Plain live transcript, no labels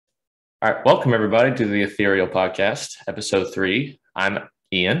All right, welcome everybody to the Ethereal podcast, episode 3. I'm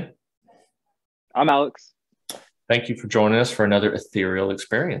Ian. I'm Alex. Thank you for joining us for another ethereal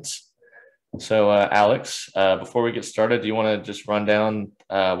experience. So, Alex, before we get started, do you want to just run down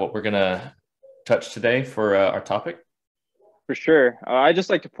what we're going to touch today for our topic? For sure. I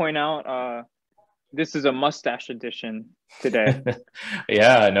just like to point out this is a mustache edition today.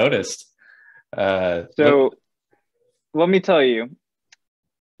 Yeah, I noticed. So let me tell you,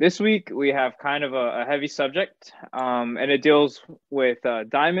 this week we have kind of a heavy subject, and it deals with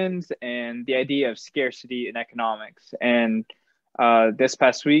diamonds and the idea of scarcity in economics. And this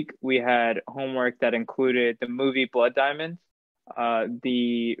past week we had homework that included the movie Blood Diamond.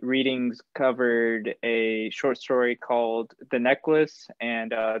 The readings covered a short story called The Necklace,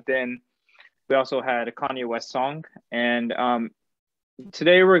 and then we also had a Kanye West song. And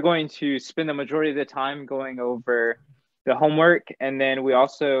today we're going to spend the majority of the time going over the homework, and then we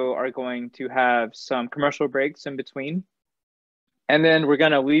also are going to have some commercial breaks in between. And then we're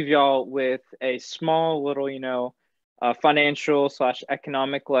going to leave y'all with a small little, financial /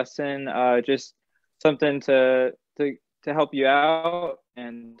 economic lesson, just something to help you out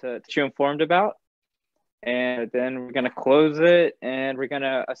and to keep you informed about. And then we're going to close it and we're going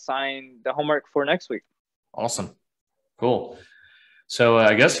to assign the homework for next week. Awesome. Cool. So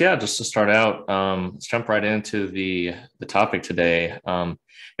I guess, yeah, just to start out, let's jump right into the topic today.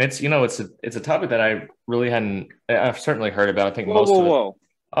 It's a topic that I've certainly heard about. I think most of it. Whoa.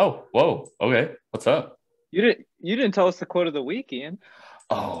 Oh, okay. What's up? You didn't tell us the quote of the week, Ian.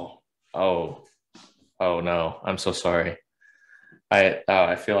 Oh, no. I'm so sorry.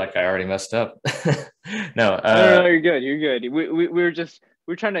 I feel like I already messed up. No, no, you're good. You're good.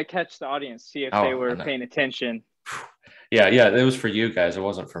 We're trying to catch the audience, see if they were paying attention. Yeah, it was for you guys. It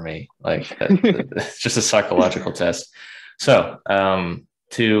wasn't for me. Like, it's just a psychological test. So,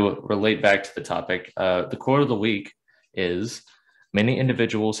 to relate back to the topic, the quote of the week is, "Many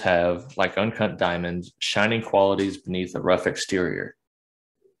individuals have, like uncut diamonds, shining qualities beneath a rough exterior."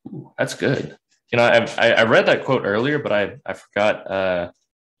 Ooh, that's good. I read that quote earlier, but I forgot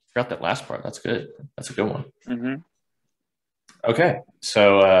that last part. That's good. That's a good one. Mm-hmm. Okay,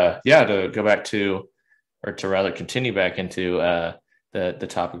 so to go back to, or to rather continue back into the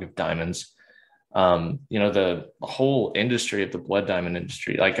topic of diamonds, the whole industry of the blood diamond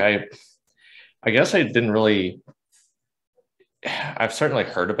industry. Like I guess I didn't really. I've certainly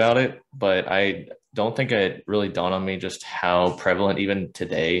heard about it, but I don't think it really dawned on me just how prevalent even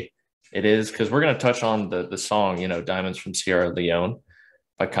today it is. Because we're going to touch on the song, "Diamonds" from Sierra Leone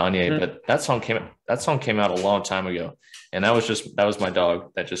by Kanye, Mm-hmm. but that song came out a long time ago, and that was my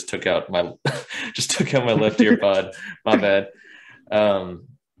dog that just took out my left ear pod. My bad.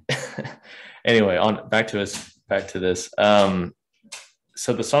 Anyway, back to this.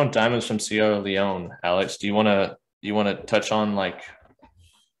 So the song "Diamonds" from Sierra Leone, Alex, do you want to touch on like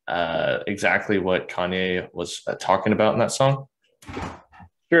exactly what Kanye was talking about in that song?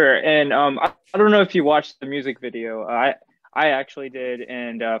 Sure. And I don't know if you watched the music video. I actually did,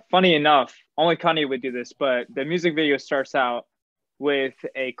 and funny enough, only Kanye would do this, but the music video starts out with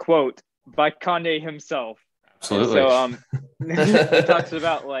a quote by Kanye himself. Absolutely. And so he talks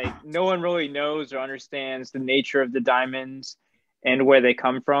about like no one really knows or understands the nature of the diamonds and where they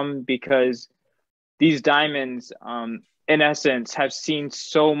come from, because these diamonds, in essence, have seen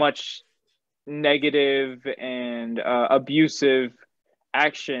so much negative and abusive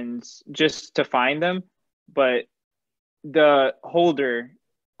actions just to find them, but the holder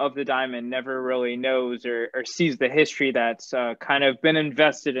of the diamond never really knows or sees the history that's kind of been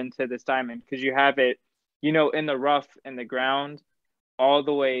invested into this diamond, because you have it, in the rough, in the ground, all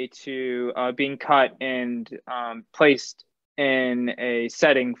the way to being cut and placed in a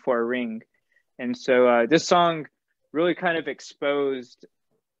setting for a ring. And so this song really kind of exposed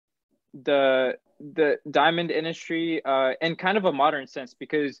the diamond industry in kind of a modern sense,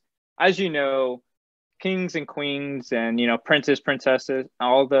 because as you know, kings and queens and princes, princesses,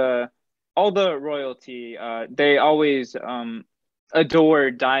 all the royalty, they always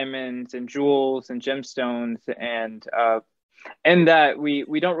adore diamonds and jewels and gemstones, and that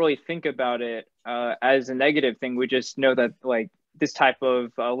we don't really think about it as a negative thing. We just know that like this type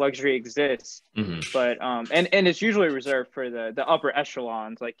of luxury exists. Mm-hmm. But and it's usually reserved for the upper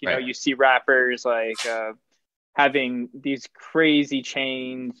echelons. Like Right. you see rappers like having these crazy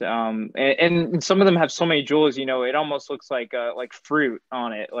chains, and some of them have so many jewels, it almost looks like fruit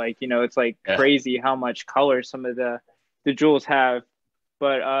on it. Like it's like crazy how much color some of the jewels have.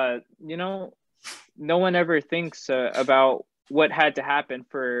 But no one ever thinks about what had to happen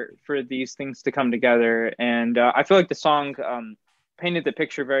for these things to come together. And I feel like the song painted the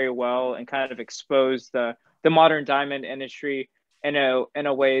picture very well and kind of exposed the modern diamond industry in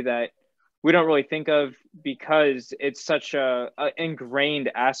a way that we don't really think of, because it's such a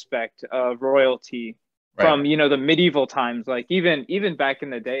ingrained aspect of royalty from, you know, the medieval times. Like even back in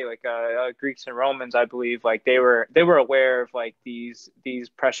the day, like Greeks and Romans, I believe, like they were aware of like these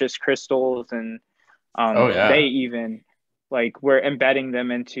precious crystals, and they even like were embedding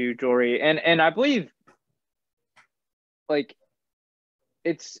them into jewelry. And I believe like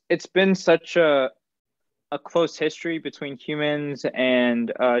it's been such a close history between humans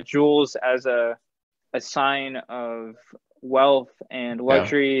and jewels as a sign of wealth and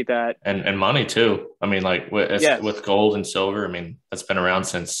luxury, that and money too. I mean, like with gold and silver, I mean, that's been around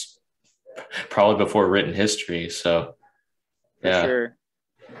since probably before written history. So for sure.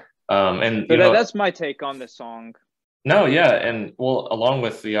 And so that's my take on this song. No, yeah, and well, along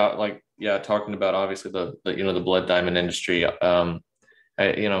with the talking about obviously the you know, the blood diamond industry,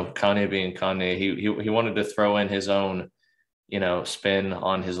 you know, Kanye being Kanye, he wanted to throw in his own, you know, spin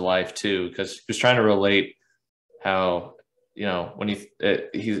on his life too, because he was trying to relate how, you know, when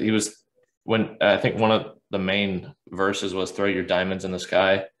he was, when I think one of the main verses was throw your diamonds in the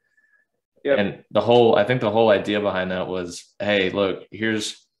sky. Yep. And I think the whole idea behind that was, hey, look,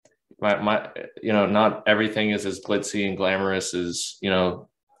 here's my you know, not everything is as glitzy and glamorous as, you know,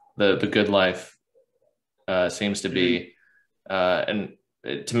 the good life seems to be. And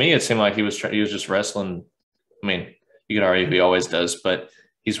to me, it seemed like he was just wrestling. I mean, you could argue he always does, but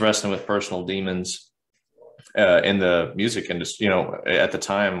he's wrestling with personal demons in the music industry, you know, at the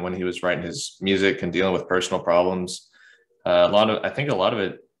time when he was writing his music and dealing with personal problems. I think a lot of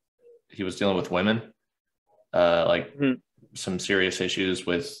it, he was dealing with women, some serious issues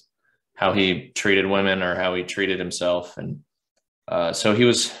with how he treated women or how he treated himself. And so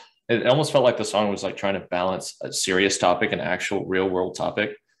it almost felt like the song was like trying to balance a serious topic, an actual real world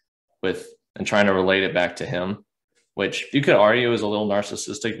topic, and trying to relate it back to him, which you could argue is a little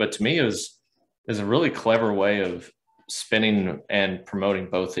narcissistic, but to me is a really clever way of spinning and promoting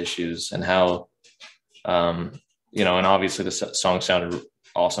both issues, and how, you know, and obviously the song sounded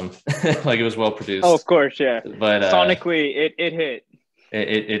awesome. Like it was well produced. Oh, of course. Yeah. But sonically it hit.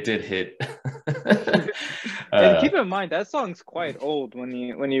 It did hit. And keep in mind that song's quite old when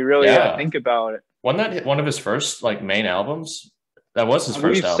you really think about it. Wasn't that one of his first like main albums? That was his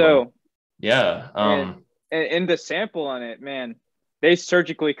first album. So. Yeah. And the sample on it, man, they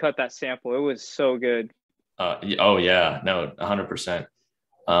surgically cut that sample. It was so good. Oh yeah, no, 100%.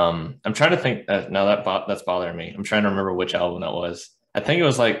 I'm trying to think. Now that's bothering me. I'm trying to remember which album that was. I think it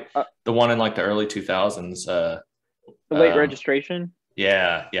was like the one in like the early 2000s. The Late Registration.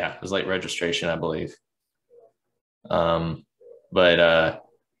 Yeah, it was Late Registration, I believe. But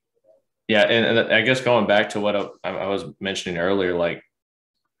yeah, and I guess going back to what I was mentioning earlier, like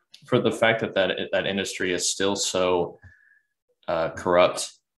for the fact that industry is still so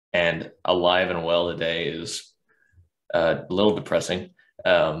corrupt and alive and well today is a little depressing.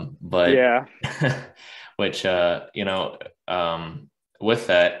 But yeah, which you know, with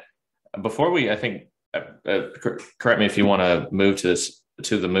that, before I think, correct me if you want to move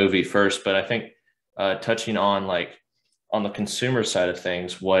to the movie first, but I think touching on like on the consumer side of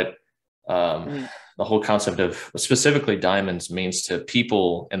things, what the whole concept of specifically diamonds means to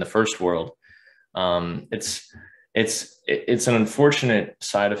people in the first world. It's an unfortunate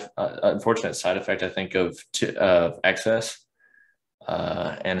side effect, I think, of excess,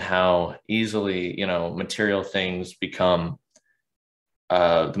 and how easily, you know, material things become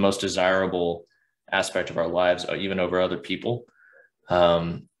the most desirable aspect of our lives, even over other people.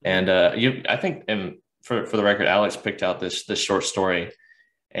 I think, and for the record, Alex picked out this short story,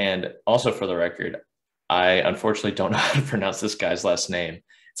 and also for the record, I unfortunately don't know how to pronounce this guy's last name.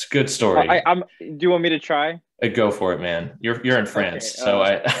 It's a good story. Do you want me to try? Go for it, man. You're in France,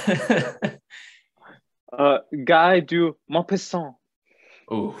 so Guy De Maupassant.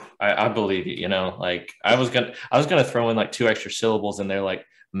 Ooh, I believe you. You know, like I was gonna throw in like 2 extra syllables in there, like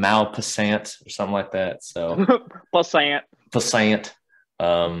Maupassant or something like that. So Passant.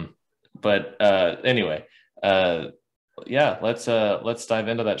 But anyway, yeah, let's dive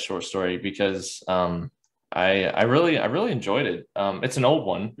into that short story, because I really enjoyed it. It's an old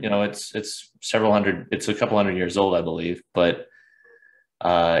one, you know, it's a couple hundred years old, I believe, but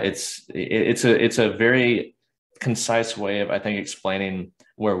it's a very concise way of, I think, explaining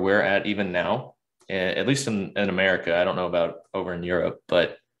where we're at even now, at least in America. I don't know about over in Europe,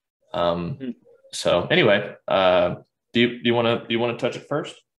 but so anyway, do you want to touch it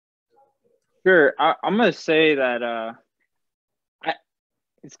first? Sure. I'm gonna say that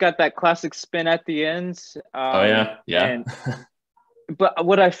it's got that classic spin at the ends. Oh yeah. And but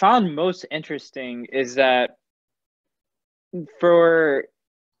what I found most interesting is that for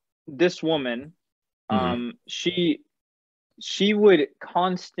this woman, Mm-hmm. she would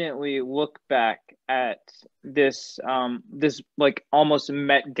constantly look back at this like almost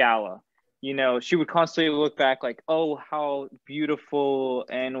Met Gala. You know, she would constantly look back like, oh, how beautiful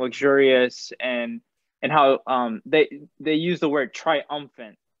and luxurious and how they use the word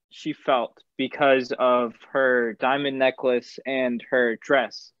triumphant she felt because of her diamond necklace and her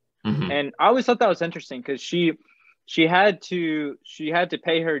dress. Mm-hmm. And I always thought that was interesting because she had to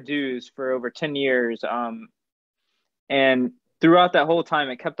pay her dues for over 10 years. And throughout that whole time,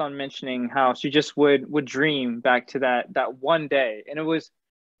 it kept on mentioning how she just would dream back to that one day. And it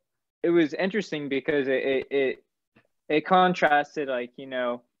was interesting because it contrasted, like, you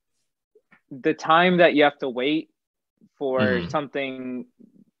know, the time that you have to wait for Mm-hmm. something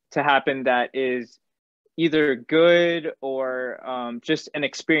to happen that is either good or just an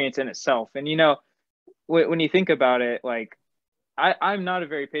experience in itself. And you know, when you think about it, like I'm not a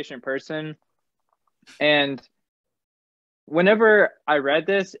very patient person, and whenever I read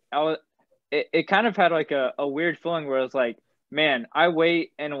this, it kind of had like a weird feeling where I was like, man, I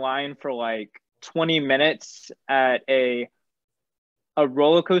wait in line for like 20 minutes at a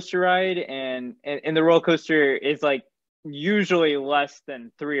roller coaster ride, and the roller coaster is like usually less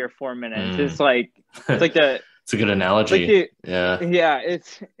than 3 or 4 minutes. It's Mm. like it's like the It's a good it's like analogy. the Yeah. yeah,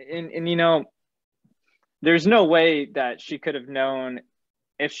 it's and you know, there's no way that she could have known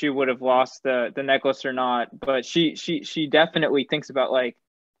if she would have lost the necklace or not, but she definitely thinks about like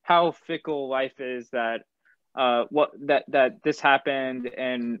how fickle life is, that what that this happened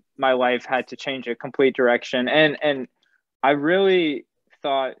and my life had to change a complete direction. And I really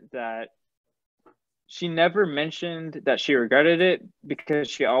thought that she never mentioned that she regretted it because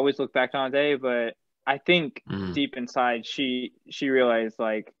she always looked back on the day, but I think Mm. deep inside she realized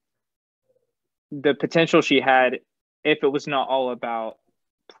like the potential she had if it was not all about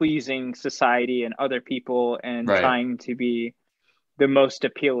pleasing society and other people and Right. trying to be the most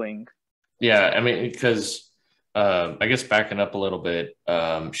appealing. Yeah. I mean, because I guess backing up a little bit,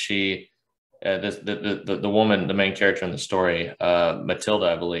 she, the woman, the main character in the story, Matilda,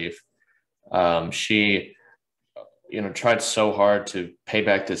 I believe, she, tried so hard to pay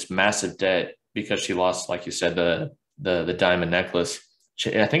back this massive debt because she lost, like you said, the diamond necklace.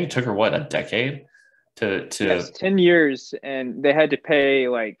 I think it took her what, a decade to Yes, 10 years, and they had to pay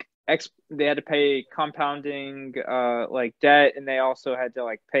like they had to pay compounding like debt, and they also had to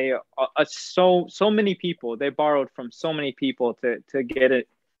like pay so many people. They borrowed from so many people to get it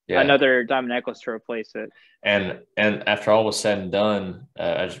yeah. another diamond necklace to replace it. And after all was said and done,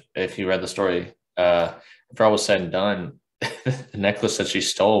 if you read the story, after all was said and done, the necklace that she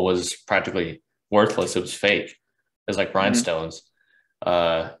stole was practically worthless. It was fake. It was like Mm-hmm. rhinestones,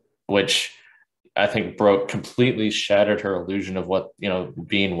 which I think completely shattered her illusion of what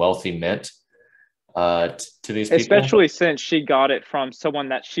being wealthy meant to these people. Especially since she got it from someone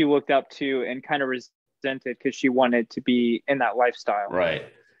that she looked up to and kind of resented because she wanted to be in that lifestyle. Right.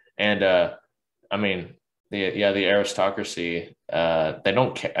 And I mean, the aristocracy, they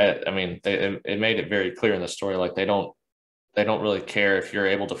don't care. I mean, it made it very clear in the story, like they don't really care if you're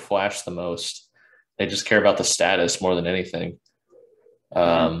able to flash the most. They just care about the status more than anything,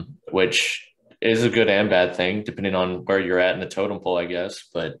 Mm-hmm. which is a good and bad thing depending on where you're at in the totem pole, I guess.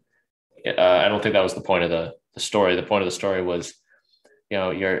 But I don't think that was the point of the story. The point of the story was,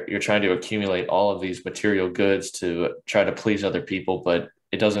 you're trying to accumulate all of these material goods to try to please other people, but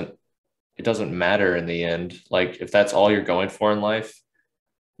it doesn't matter in the end. Like if that's all you're going for in life,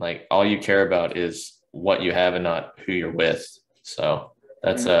 like all you care about is what you have and not who you're with. So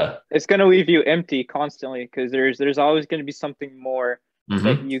that's Mm-hmm. It's going to leave you empty constantly because there's always going to be something more that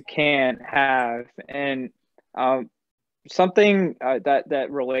mm-hmm. you can't have. And um, something that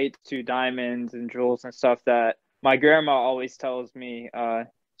relates to diamonds and jewels and stuff that my grandma always tells me.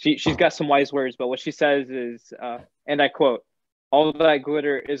 She's got some wise words, but what she says is, and I quote, "All that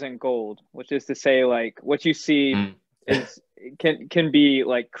glitter isn't gold," which is to say, like what you see Mm. is can be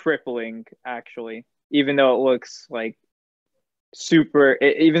like crippling, actually, even though it looks like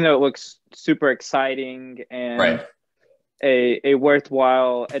even though it looks super exciting and Right. a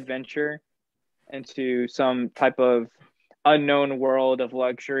worthwhile adventure into some type of unknown world of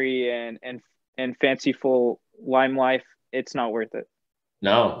luxury and fanciful lime life, it's not worth it.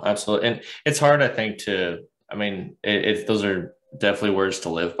 No, absolutely. And it's hard, I think, I mean, those are definitely words to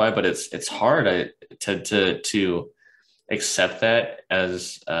live by, but it's hard to accept that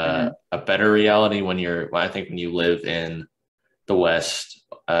as Mm-hmm. a better reality I think when you live in the West,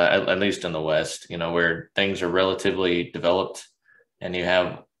 at least in the West, where things are relatively developed and you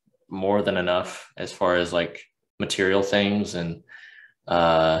have more than enough as far as like material things and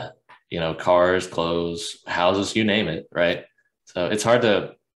cars, clothes, houses, you name it, right? So it's hard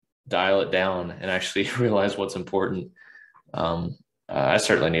to dial it down and actually realize what's important. I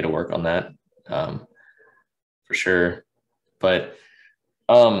certainly need to work on that, for sure. But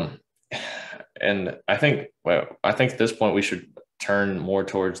and I think at this point we should turn more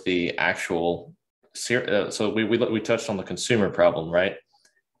towards the actual. So we touched on the consumer problem, right?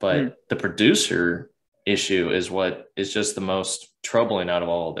 But the producer issue is what is just the most troubling out of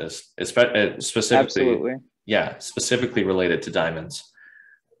all of this, specifically. Absolutely. Yeah, specifically related to diamonds.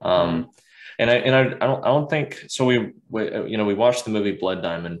 And I don't think so. We watched the movie Blood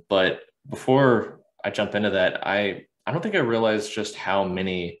Diamond, but before I jump into that, I don't think I realized just how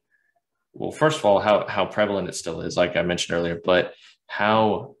many. Well, first of all, how prevalent it still is, like I mentioned earlier, but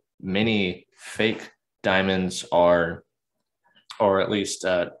how many fake diamonds are, or at least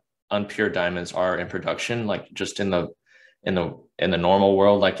unpure diamonds are in production, like just in the normal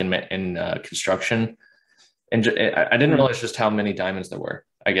world, like in construction. And I didn't realize just how many diamonds there were,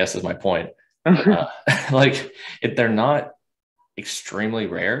 I guess is my point. Like they're not extremely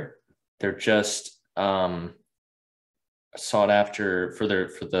rare. They're just sought after for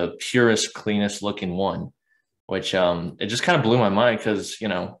the purest, cleanest looking one, which it just kind of blew my mind because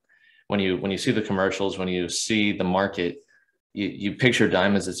when you see the commercials, when you see the market, you picture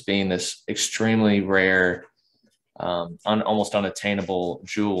diamonds as being this extremely rare, almost unattainable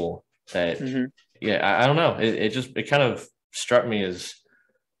jewel that I don't know, it kind of struck me as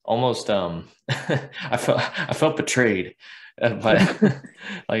almost I felt betrayed, but like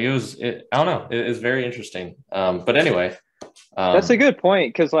I don't know, it was very interesting, but anyway, that's a good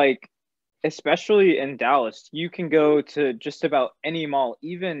point, because like especially in Dallas, you can go to just about any mall,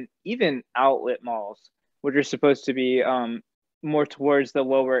 even outlet malls, which are supposed to be more towards the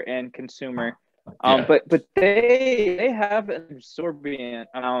lower end consumer. But they have an absorbent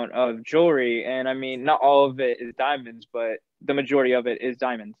amount of jewelry, and I mean, not all of it is diamonds, but the majority of it is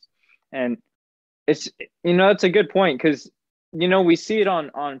diamonds. And it's it's a good point, because we see it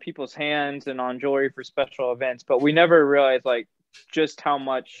on people's hands and on jewelry for special events, but we never realize like just how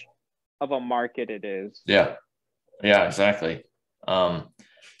much of a market it is. Yeah, exactly. And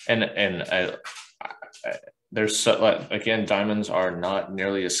I there's again, diamonds are not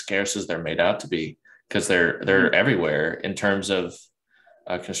nearly as scarce as they're made out to be, because they're everywhere in terms of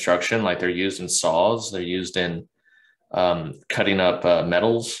construction. Like they're used in saws, they're used in cutting up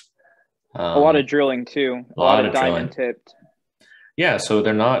metals. A lot of drilling too. A lot of diamond tipped. Yeah, so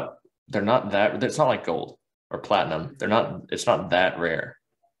they're not that. It's not like gold or platinum. It's not that rare.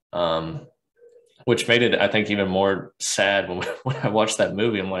 Which made it, I think, even more sad when I watched that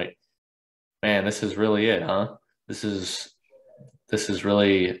movie. I'm like, man, this is really it, huh? This is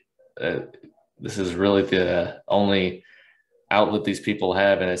really the only outlet these people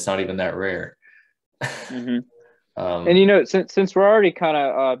have, and it's not even that rare. And since we're already kind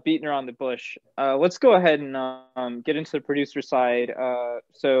of beating around the bush, let's go ahead and get into the producer side.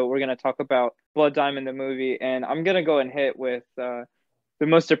 So we're gonna talk about Blood Diamond, the movie, and I'm gonna go and hit with the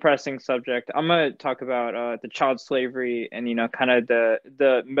most depressing subject. I'm gonna talk about the child slavery and kind of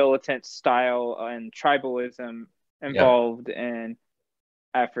the militant style and tribalism involved in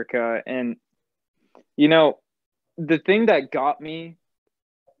Africa. And the thing that got me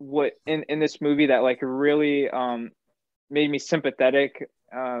in this movie that like really made me sympathetic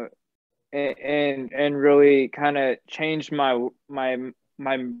and really kind of changed my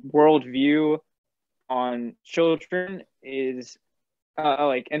worldview on children is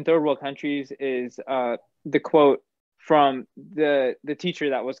like in third world countries is the quote from the teacher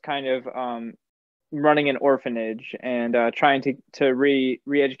that was kind of running an orphanage and trying to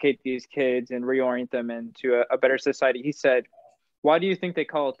re-educate these kids and reorient them into a better society. He said, "Why do you think they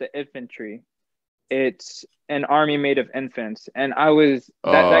call it the infantry? It's an army made of infants." And I was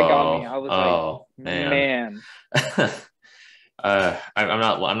that got me. I was like, man.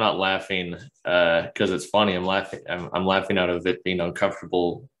 I'm not laughing because it's funny. I'm laughing out of it being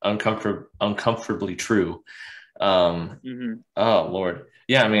uncomfortably true. Oh Lord.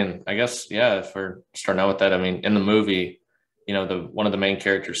 Yeah, I mean, I guess, if we're starting out with that, I mean, in the movie, one of the main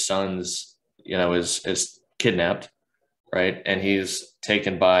character's sons, is kidnapped, right? And he's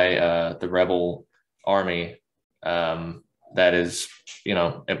taken by the rebel army that is,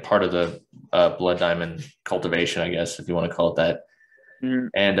 a part of the Blood Diamond cultivation, I guess, if you want to call it that.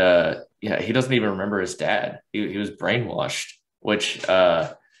 And he doesn't even remember his dad. He was brainwashed, which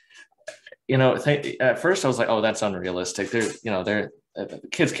at first I was like, oh, that's unrealistic. Kids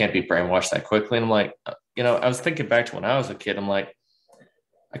can't be brainwashed that quickly. And I'm like, I was thinking back to when I was a kid. I'm like,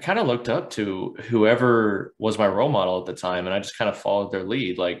 I kind of looked up to whoever was my role model at the time, and I just kind of followed their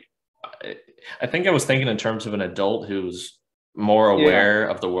lead. Like, I, I think I was thinking in terms of an adult who's more Yeah. aware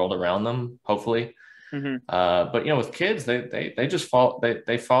of the world around them, hopefully. Hmm. But with kids, they just follow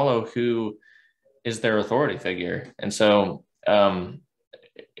they follow who is their authority figure, and so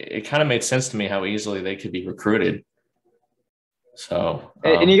it kind of made sense to me how easily they could be recruited. So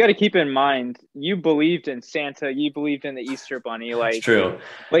And you got to keep in mind, you believed in Santa, you believed in the Easter Bunny, it's true.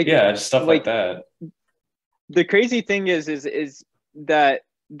 like, Yeah, just stuff like like that. the crazy thing is that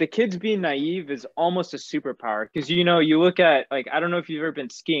the kids being naive is almost a superpower because you look at, like, I don't know if you've ever been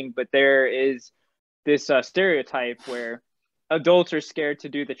skiing, but there is this stereotype where adults are scared to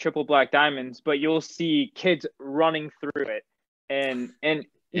do the triple black diamonds, but you'll see kids running through it, and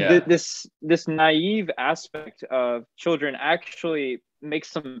Yeah. this naive aspect of children actually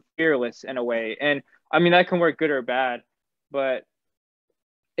makes them fearless in a way, and I mean that can work good or bad, but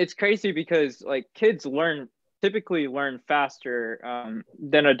it's crazy because like kids typically learn faster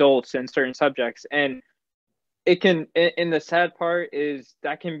than adults in certain subjects, and it can, and the sad part is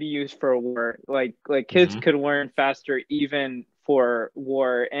that can be used for war. Like kids Hmm. could learn faster even for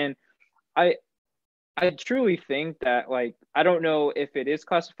war, and i I truly think that, like, I don't know if it is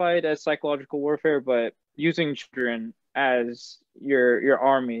classified as psychological warfare, but using children as your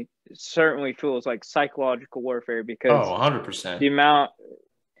army certainly feels like psychological warfare Oh, because 100%. the amount,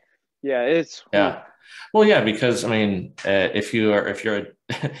 yeah, it's oof. Yeah. Well, yeah, because I mean, if you're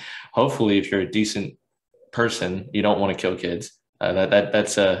hopefully if you're a decent person, you don't want to kill kids.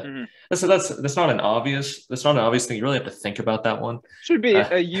 Mhm. That's not an obvious thing. You really have to think about that one. Should be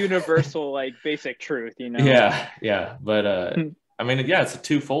Uh, a universal, like, basic truth, yeah, yeah, but I mean, yeah, it's a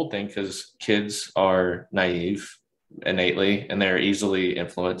twofold thing because kids are naive innately and they're easily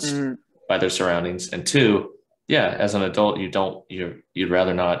influenced Mhm. by their surroundings. And two, yeah, as an adult, you'd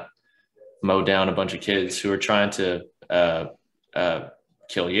rather not mow down a bunch of kids who are trying to uh,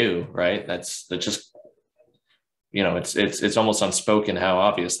 kill you, right? That's just it's almost unspoken how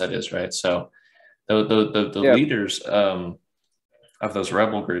obvious that is, right? So the Yep. leaders of those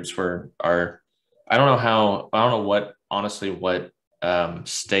rebel groups are I don't know what honestly what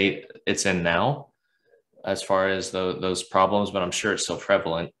state it's in now as far as those problems, but I'm sure it's still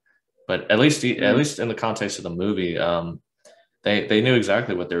prevalent. But at Mhm. least in the context of the movie, they knew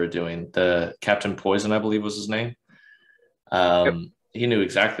exactly what they were doing. The Captain Poison, I believe, was his name. Yep. He knew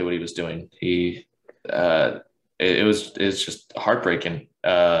exactly what he was doing. Uh, it's just heartbreaking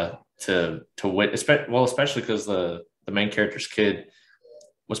to wit. Well, especially because the main character's kid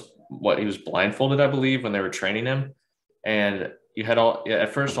was what he was blindfolded, I believe, when they were training him, and you had all yeah, at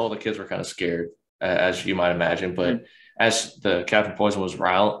first all the kids were kind of scared, as you might imagine, but Mhm. as the Captain Poison was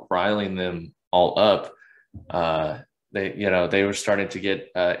riling them all up, uh, they were starting to get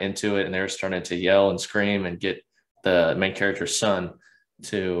into it, and they were starting to yell and scream and get the main character's son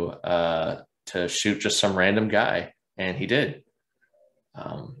to shoot just some random guy, and he did.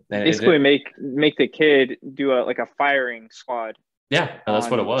 And Basically make the kid do a firing squad yeah, that's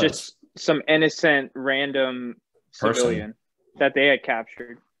what it on just was. some innocent random Person. civilian that they had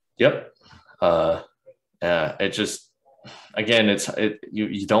captured. Yep. Uh, yeah. It just again,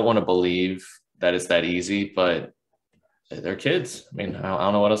 you don't want to believe that it's that easy, but they're kids. I mean, I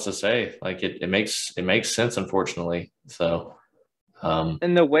don't know what else to say. Like it makes sense, unfortunately. So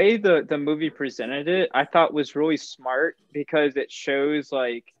And the way the movie presented it, I thought was really smart because it shows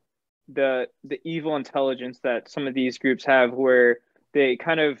like the evil intelligence that some of these groups have, where they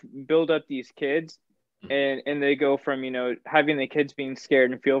kind of build up these kids, and they go from having the kids being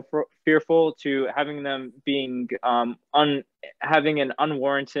scared and fearful to having them being having an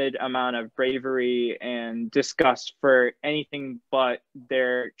unwarranted amount of bravery and disgust for anything but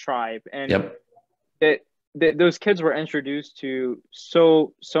their tribe, and yep. it those kids were introduced to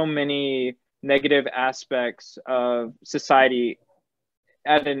so many negative aspects of society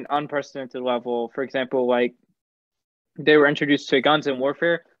at an unprecedented level. For example, like, they were introduced to guns and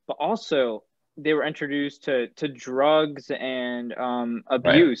warfare, but also they were introduced to drugs and Right.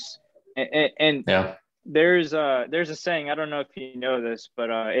 abuse. And Yeah. there's a saying, I don't know if you know this, but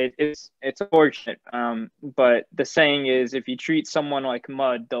it's unfortunate. But the saying is, if you treat someone like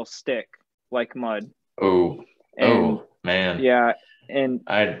mud, they'll stick like mud. Oh. And Oh man. yeah, and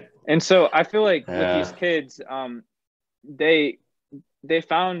I and so I feel like with these yeah. kids, they they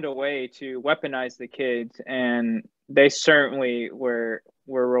found a way to weaponize the kids, and they certainly were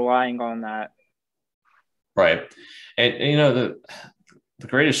relying on that. Right. And the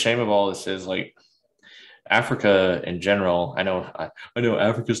greatest shame of all this is like Africa in general. I know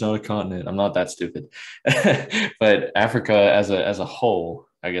Africa's not a continent. I'm not that stupid, but Africa as a whole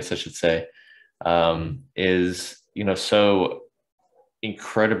I guess I should say, is, so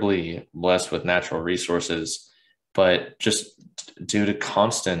incredibly blessed with natural resources, but just due to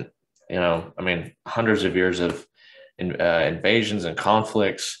constant, I mean, hundreds of years of invasions and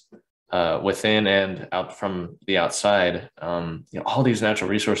conflicts within and out from the outside, all these natural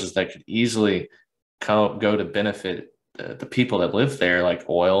resources that could easily go to benefit the people that live there, like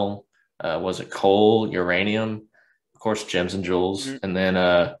oil, was it coal, uranium, of course, gems and jewels, and then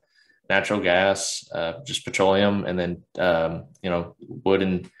natural gas, just petroleum, and then wood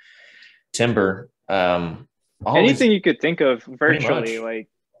and timber. Anything you could think of virtually, like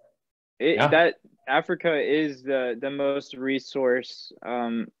that Africa is the most resource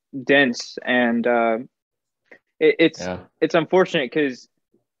dense, and it's unfortunate because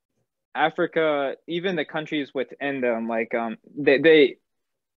Africa, even the countries within them, like they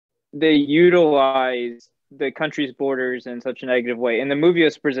utilize the country's borders in such a negative way. And the movie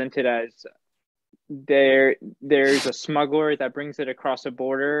is presented as there's a smuggler that brings it across a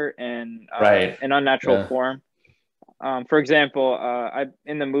border in an unnatural form. For example,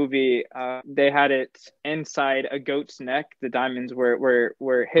 in the movie, they had it inside a goat's neck. The diamonds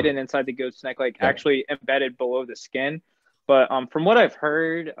were hidden inside the goat's neck, like actually embedded below the skin. But from what I've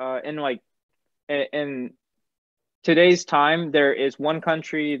heard, in today's time, there is one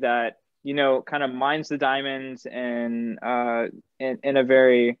country that kind of mines the diamonds in a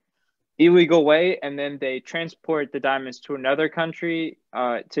very illegal way, and then they transport the diamonds to another country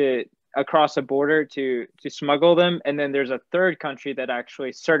to across a border to smuggle them, and then there's a third country that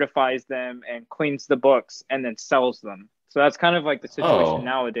actually certifies them and cleans the books and then sells them. So that's kind of like the situation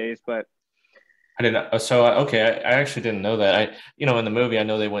nowadays. But I didn't. So okay, I actually didn't know that. In the movie, I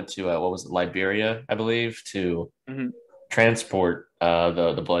know they went to what was it, Liberia, I believe, to transport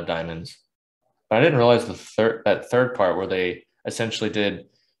the blood diamonds. But I didn't realize that third part where they essentially did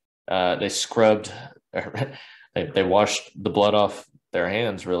they scrubbed they washed the blood off their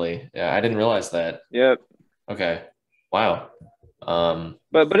hands, really. Yeah, I didn't realize that. Yep. Okay. Wow.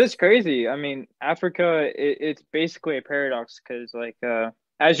 But it's crazy. I mean, Africa, it's basically a paradox because like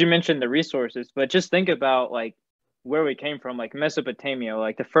as you mentioned, the resources, but just think about like where we came from, like Mesopotamia,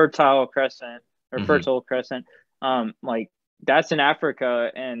 like the Fertile Crescent or Fertile Crescent. Like that's in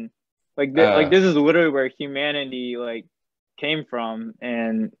Africa, and like this is literally where humanity like came from.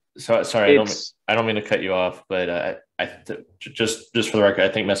 And so sorry, I don't mean to cut you off, but just for the record, I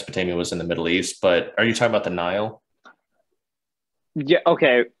think Mesopotamia was in the Middle East. But are you talking about the Nile? Yeah.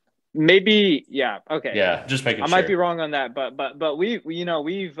 Okay. Maybe. Yeah. Okay. Yeah. Just making sure. I might be wrong on that, but we've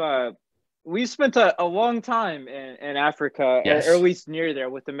spent a long time in Africa, or at least near there,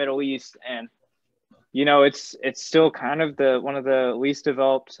 with the Middle East, and it's still kind of one of the least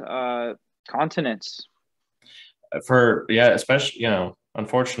developed continents. Especially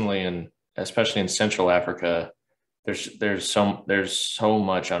unfortunately, and especially in Central Africa, there's so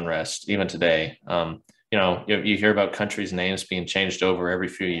much unrest even today. You hear about countries' names being changed over every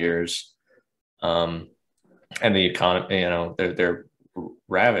few years, and the economy, they're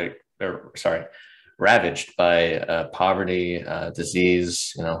ravaged by poverty,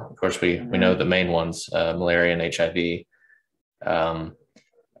 disease. Of course, we know the main ones: malaria and HIV. And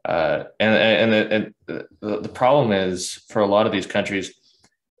the problem is, for a lot of these countries,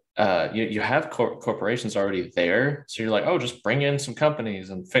 you have corporations already there, so you're like, oh, just bring in some companies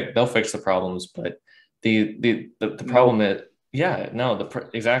and they'll fix the problems. But the problem is,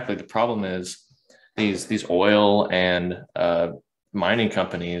 exactly, the problem is these oil and mining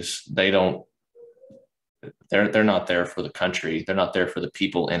companies, they're not there for the country, they're not there for the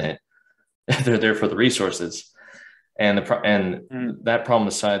people in it. They're there for the resources. And that problem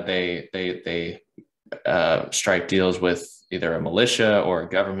aside, they strike deals with either a militia or a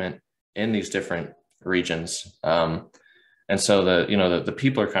government in these different regions, and so the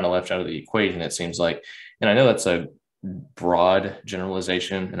people are kind of left out of the equation, it seems like. And I know that's a broad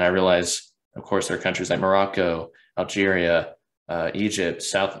generalization, and I realize, of course, there are countries like Morocco, Algeria, Egypt,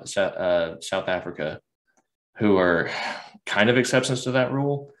 South Africa, who are kind of exceptions to that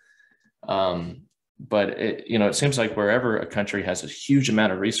rule. But it seems like wherever a country has a huge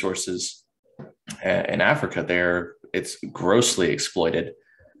amount of resources in Africa, it's grossly exploited.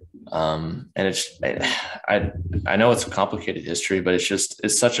 And I know it's a complicated history, but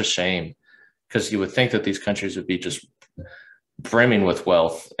it's such a shame, because you would think that these countries would be just brimming with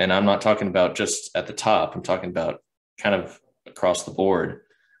wealth. And I'm not talking about just at the top. I'm talking about kind of across the board.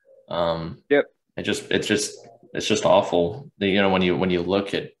 Yep. It's just awful. When you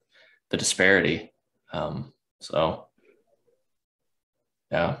look at the disparity. So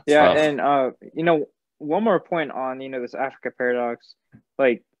yeah. Yeah. Rough. And one more point on, this Africa paradox.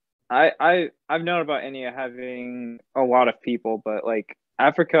 Like, I've known about India having a lot of people, but like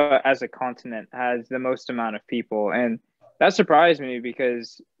Africa as a continent has the most amount of people, and that surprised me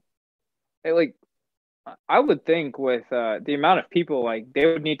because like I would think with the amount of people, like they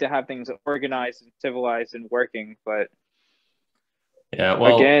would need to have things organized and civilized and working, but Yeah,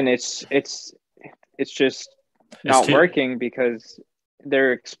 well, again, it's just it's not too, working because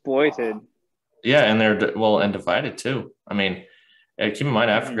they're exploited. yeah, and they're well and divided too. I mean, keep in mind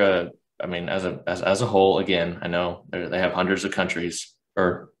Hmm. Africa. I mean, as a whole, again, I know they have hundreds of countries,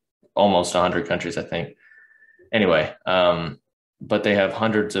 or almost 100 countries, I think. Anyway, but they have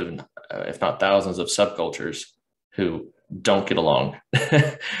hundreds of, if not thousands, of subcultures who don't get along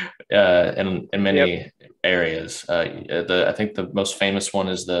in Yep. many areas. I think the most famous one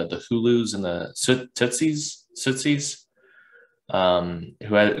is the Hulus and the Tutsis, who Tootsie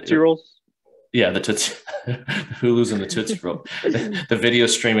had, Rolls. yeah, the Tootsie, the Hulus and the Tootsie Roll, the video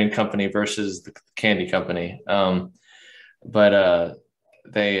streaming company versus the candy company. But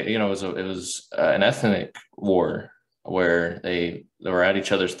they, it was an ethnic war where they were at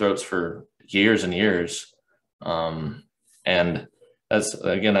each other's throats for years and years. And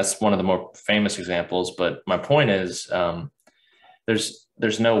that's one of the more famous examples. But my point is,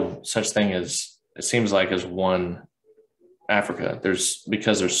 there's no such thing as, it seems like, as one Africa. Because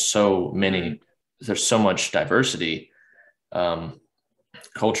Mhm. there's so much diversity, um,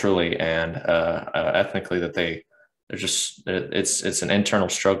 culturally and ethnically, that they're just, it's an internal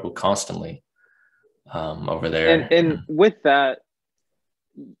struggle constantly, over there. And with that,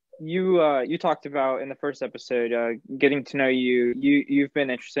 you talked about in the first episode, getting to know you've been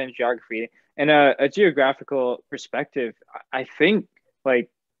interested in geography and a geographical perspective. I think like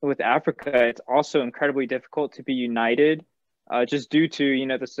with Africa, it's also incredibly difficult to be united, just due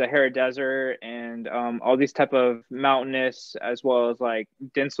to the Sahara Desert and all these type of mountainous as well as like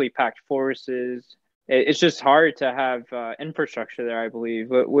densely packed forests. It's just hard to have infrastructure there, I believe.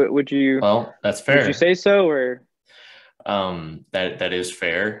 Well, that's Would you fair. say so, or? That is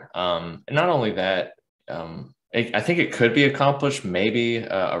fair. And not only that, I think it could be accomplished maybe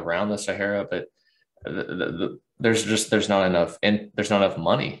around the Sahara, but there's not enough, and there's not enough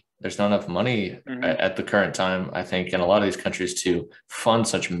money. There's not enough money Mhm. at the current time, I think, in a lot of these countries to fund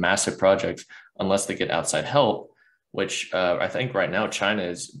such massive projects unless they get outside help, which I think right now China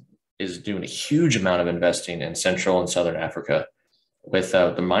is doing a huge amount of investing in Central and Southern Africa with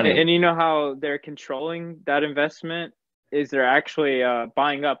the mining, And you know how they're controlling that investment is they're actually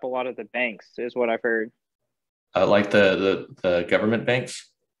buying up a lot of the banks, is what I've heard. like the government banks.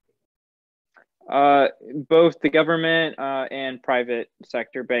 Uh, Both the government and private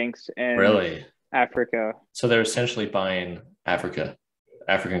sector banks in Really? Africa. So they're essentially buying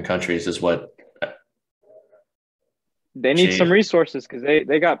African countries is what, They need some gee, resources because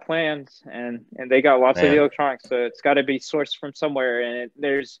they got plans and they got lots of man, electronics, so it's got to be sourced from somewhere. And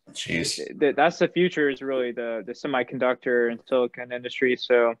jeez. that's the future is really the semiconductor and silicon industry.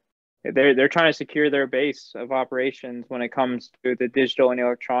 So they're trying to secure their base of operations when it comes to the digital and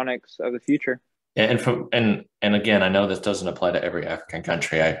electronics of the future. And again, I know this doesn't apply to every African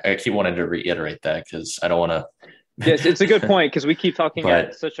country. I keep wanting to reiterate that because I don't want Yes, it's a good to, point because we keep talking at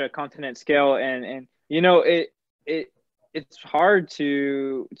but such a continent scale, and it it's hard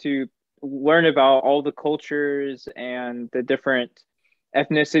to learn about all the cultures and the different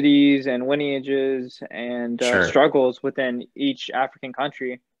ethnicities and lineages and sure. struggles within each African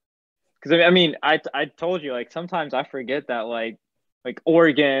country. Because I told you like sometimes I forget that like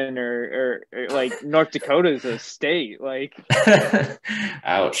Oregon or like North Dakota is a state. Like,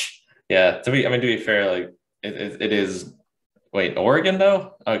 Ouch. Yeah. To be fair, like it is. Wait, Oregon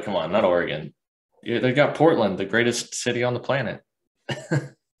though? Oh, come on, not Oregon. They got Portland, the greatest city on the planet.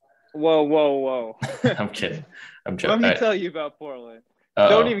 whoa, whoa, whoa. I'm kidding. I'm Let joking. me tell you about Portland.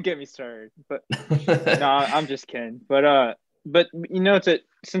 Don't Uh even get me started. But no, oh. I'm just kidding. But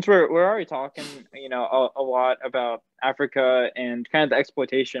since we're already talking, a lot about Africa and kind of the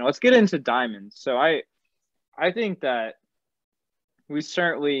exploitation. Let's get into diamonds. So I think that we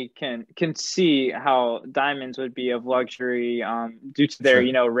certainly can see how diamonds would be of luxury due to their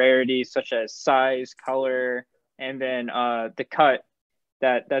Sure. rarity, such as size, color, and then the cut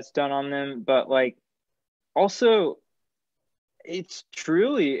that's done on them. But like also it's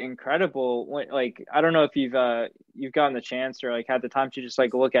truly incredible when like I don't know if you've gotten the chance or like had the time to just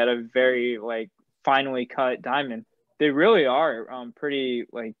like look at a very like finely cut diamond. They really are pretty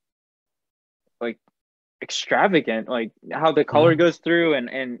like extravagant, like how the color Mhm. goes through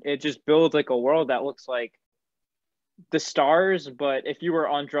and it just builds like a world that looks like the stars, but if you were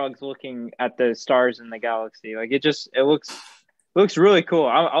on drugs looking at the stars in the galaxy, like it looks really cool.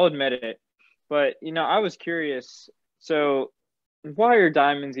 I'll admit it. But I was curious. So why are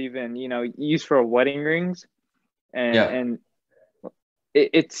diamonds even used for wedding rings? And Yeah. and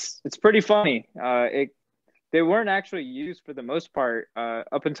it's pretty funny. They weren't actually used for the most part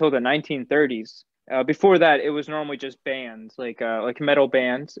up until the 1930s. Before that, it was normally just bands, like metal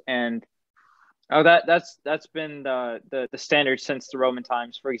bands, and that's been the standard since the Roman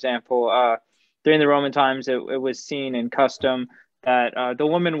times. For example, during the Roman times, it was seen in custom that the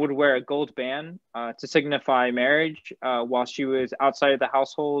woman would wear a gold band to signify marriage while she was outside of the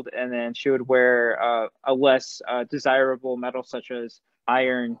household, and then she would wear a less desirable metal such as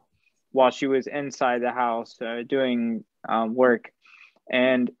iron while she was inside the house doing work.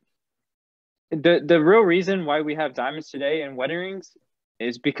 And the real reason why we have diamonds today in wedding rings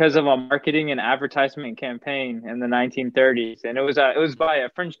is because of a marketing and advertisement campaign in the 1930s, and it was by a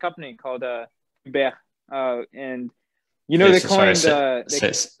French company called Hubert, and Okay, they so sorry.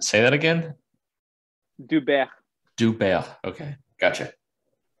 coined Say that again. Dubert. Dubert. Okay, gotcha.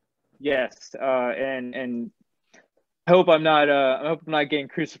 Yes, and I hope I'm not getting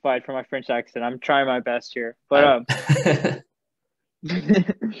crucified for my French accent. I'm trying my best here, but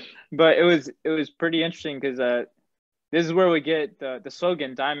but it was pretty interesting because this is where we get the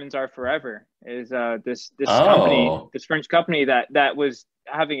slogan "Diamonds are forever." Is this company, Oh, this French company that was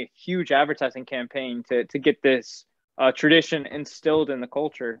having a huge advertising campaign to get this tradition instilled in the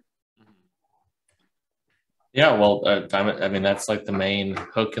culture. yeah. Well, diamond. I mean, that's like the main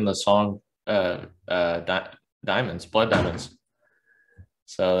hook in the song. Diamonds, blood diamonds.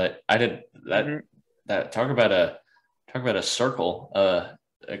 So I did that. Hmm. That talk about a circle.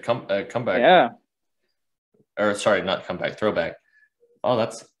 A comeback, Yeah. or sorry, not comeback, throwback. Oh,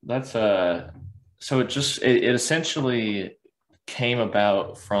 that's so it essentially came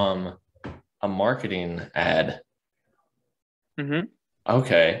about from a marketing ad. Hmm.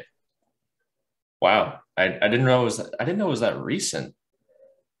 Okay. Wow. I didn't know it was that recent.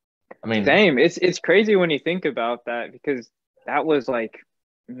 I mean, Same. It's crazy when you think about that because that was like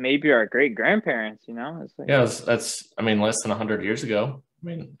maybe our great grandparents. It's like, yeah, that's I mean less than 100 years ago.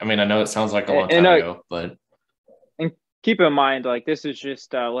 I know it sounds like a long and time uh, ago, but and keep in mind, like this is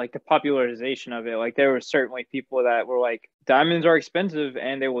just like the popularization of it. Like there were certainly people that were like, diamonds are expensive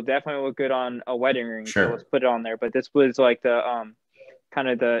and they will definitely look good on a wedding ring, so let's sure. put it on there. But this was like the kind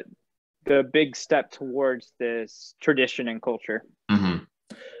of the big step towards this tradition and culture. Hmm.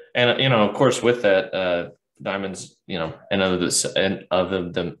 And of course, with that, diamonds, and of this and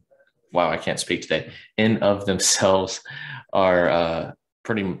of them, wow, I can't speak today. In of themselves, are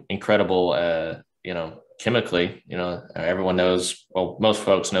pretty incredible. Chemically, everyone knows. Well, most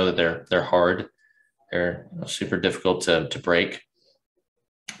folks know that they're hard. They're super difficult to break,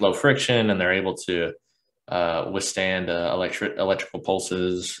 low friction, and they're able to withstand electrical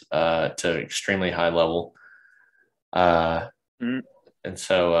pulses to extremely high level. Uh, Mhm. and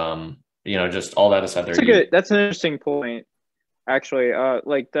so, just all that aside, That's a good. That's an interesting point, actually.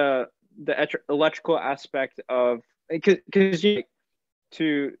 Like the electrical aspect of because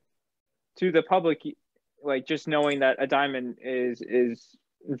to to the public, like just knowing that a diamond is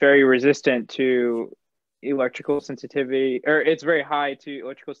very resistant to electrical sensitivity, or it's very high to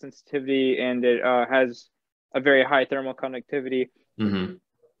electrical sensitivity, and it has a very high thermal conductivity. Mhm.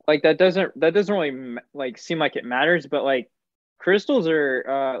 Like that doesn't really like seem like it matters, but like crystals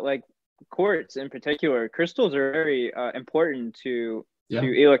are like quartz in particular. Crystals are very important Yeah. to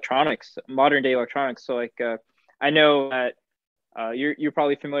electronics, modern day electronics. So like I know that you're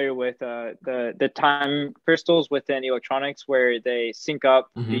probably familiar with the time crystals within electronics where they sync up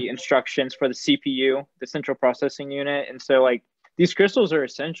the Hmm. instructions for the CPU, the central processing unit, and so like these crystals are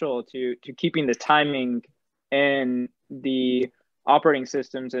essential to keeping the timing and the operating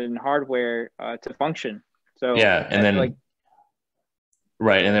systems and hardware to function. So Yeah, and like then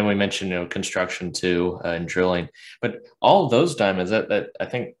right, and then we mentioned construction too, and drilling, but all of those diamonds that I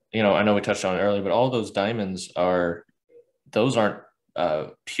think I know we touched on it earlier, but all those diamonds aren't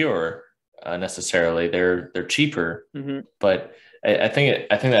pure necessarily. They're cheaper, mhm. but I think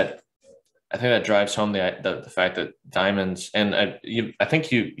that drives home the fact that diamonds, and I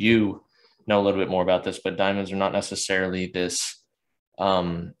think you know a little bit more about this, but diamonds are not necessarily this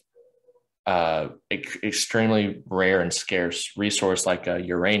um, extremely rare and scarce resource like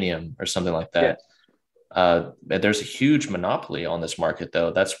uranium or something like that. Yes. There's a huge monopoly on this market,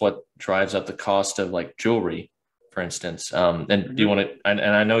 though. That's what drives up the cost of like jewelry, for instance. And do you Mhm. want to? And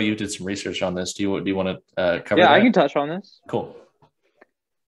I know you did some research on this. Do you want to cover Yeah, I that? can touch on this. Cool.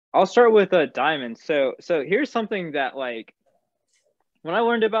 I'll start with diamonds. So here's something that like when I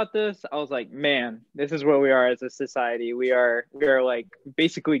learned about this, I was like, man, this is where we are as a society. We are like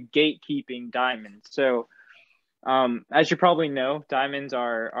basically gatekeeping diamonds. So as you probably know, diamonds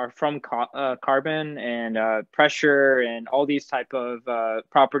are from carbon and pressure and all these type of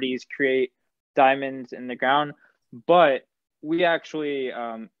properties create diamonds in the ground. But we actually,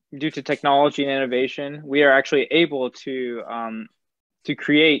 due to technology and innovation, we are actually able to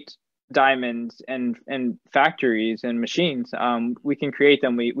create diamonds and factories and machines. We can create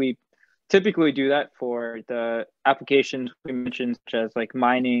them. We typically do that for the applications we mentioned, such as like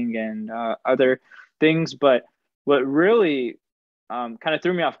mining and other things. But what really kind of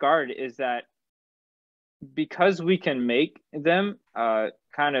threw me off guard is that because we can make them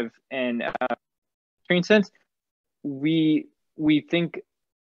kind of in a screen sense, we think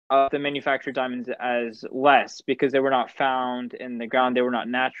of the manufactured diamonds as less because they were not found in the ground, they were not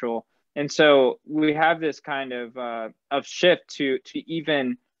natural, and so we have this kind of shift to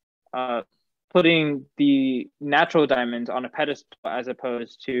even putting the natural diamonds on a pedestal as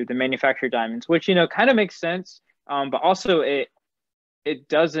opposed to the manufactured diamonds, which kind of makes sense, but also it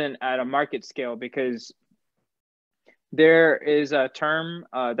doesn't at a market scale because there is a term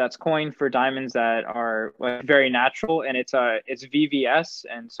that's coined for diamonds that are like very natural, and it's VVS.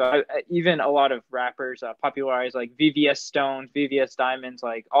 And so even a lot of rappers popularize like VVS stones, VVS diamonds,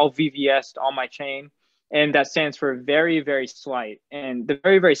 like all VVS on my chain, and that stands for very very slight. And the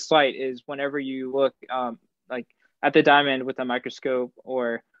very very slight is whenever you look like at the diamond with a microscope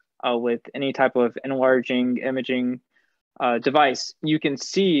or with any type of enlarging imaging device, you can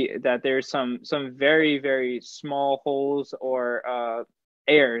see that there's some very very small holes or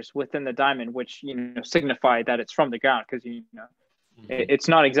airs within the diamond, which signify that it's from the ground because it's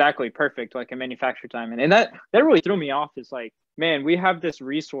not exactly perfect like a manufactured diamond. And that really threw me off. Is like, man, we have this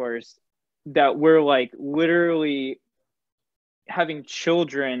resource that we're like literally having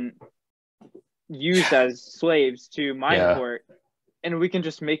children used as slaves to mine for it, and we can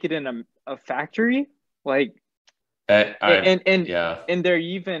just make it in a factory like. And they're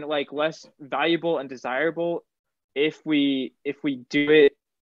even like less valuable and desirable if we do it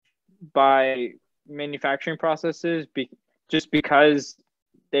by manufacturing processes, just because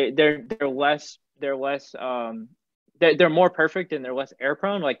they're more perfect and they're less air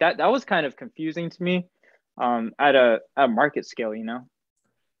prone. Like that was kind of confusing to me at a market scale.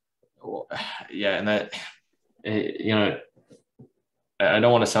 Well, yeah, and that I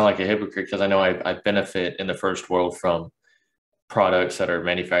don't want to sound like a hypocrite because I know I benefit in the first world from products that are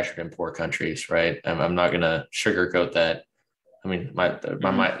manufactured in poor countries, right? I'm not going to sugarcoat that. I mean,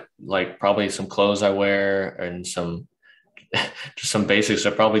 my like probably some clothes I wear and some just some basics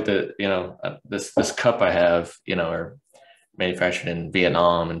are probably this cup I have, are manufactured in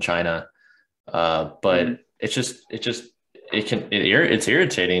Vietnam and China. But it's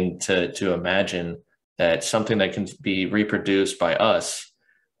irritating to imagine that something that can be reproduced by us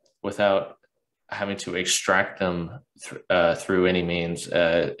without having to extract them through any means,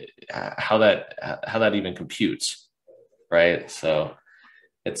 how that even computes, right? So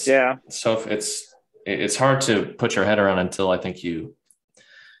it's hard to put your head around until I think you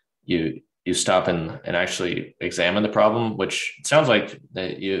stop and actually examine the problem, which it sounds like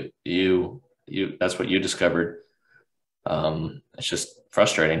that you that's what you discovered. It's just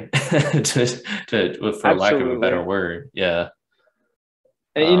frustrating to for lack of a better word. Yeah.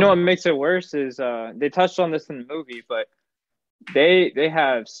 And what makes it worse is they touched on this in the movie, but they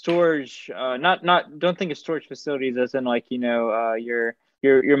have storage, don't think of storage facilities as in like your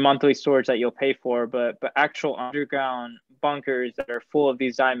monthly storage that you'll pay for, but actual underground bunkers that are full of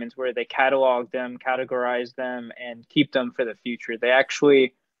these diamonds where they catalog them, categorize them, and keep them for the future. They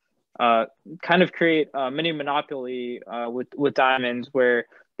actually kind of create a mini monopoly with diamonds where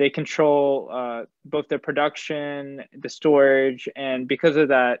they control both the production, the storage, and because of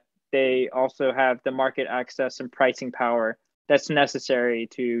that, they also have the market access and pricing power that's necessary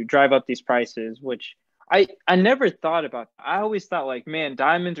to drive up these prices, which I never thought about. I always thought like, man,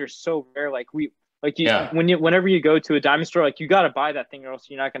 diamonds are so rare. Whenever you go to a diamond store, like you got to buy that thing or else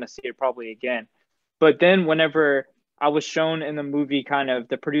you're not going to see it probably again. But then whenever I was shown in the movie kind of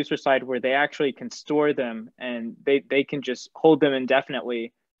the producer side where they actually can store them and they can just hold them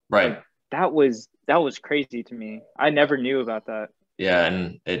indefinitely. Right. Like, that was crazy to me. I never knew about that. Yeah,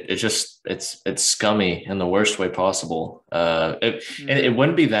 and it's scummy in the worst way possible. It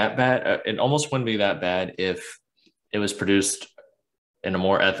wouldn't be that bad. It almost wouldn't be that bad if it was produced in a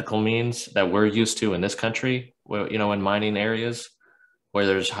more ethical means that we're used to in this country, where, in mining areas where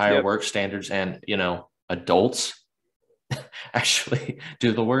there's higher work standards and, adults. actually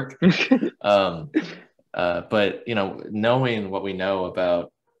do the work. But knowing what we know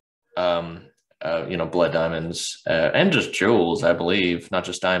about blood diamonds and just jewels, I believe, not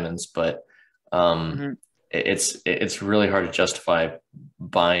just diamonds, but Mhm. it's really hard to justify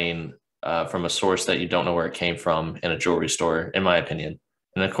buying from a source that you don't know where it came from in a jewelry store, in my opinion.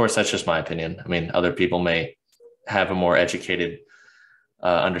 And of course, that's just my opinion. I mean, other people may have a more educated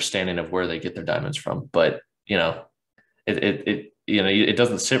understanding of where they get their diamonds from, but it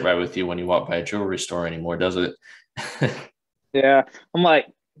doesn't sit right with you when you walk by a jewelry store anymore, does it? Yeah, I'm like,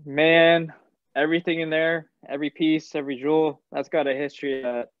 man, everything in there, every piece, every jewel, that's got a history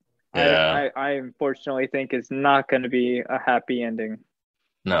that Yeah, I unfortunately think is not going to be a happy ending.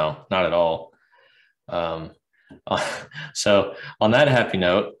 no, not at all. Um, so on that happy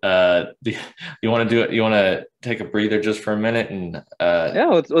note, you want to do it? You want to take a breather just for a minute and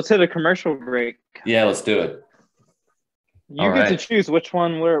Yeah, let's hit a commercial break. yeah, let's do it. All You get to right. choose which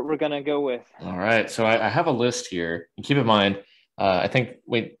one we're gonna go with. All right. So I have a list here. And keep in mind, I think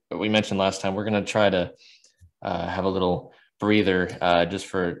we mentioned last time we're going to try to have a little breather just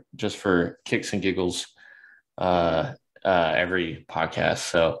for kicks and giggles every podcast.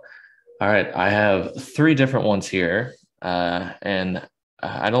 So all right, I have three different ones here, and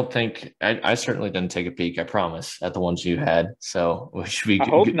I don't think I certainly didn't take a peek. I promise at the ones you had. So we should be I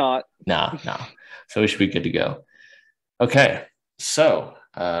hope not. nah, nah. So we should be good to go. Okay. So,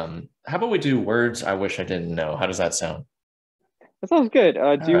 how about we do words I wish I didn't know? How does that sound? That sounds good.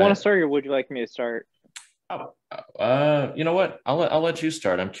 All Do you want to right. start, or would you like me to start? Oh, you know what? I'll let you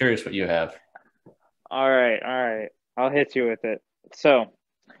start. I'm curious what you have. All right. I'll hit you with it. So,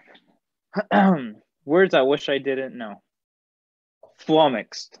 words I wish I didn't know.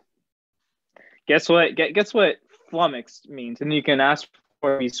 Flummoxed. Guess what? Guess what flummoxed means, and you can ask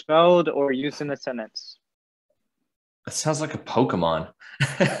for it to be spelled or used in a sentence. That sounds like a Pokemon.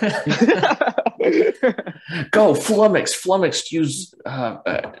 Go flummoxed use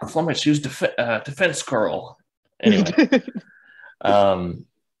defense curl. Anyway, um,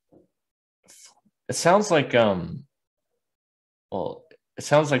 it sounds like well, it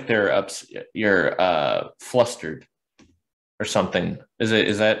sounds like you're flustered or something.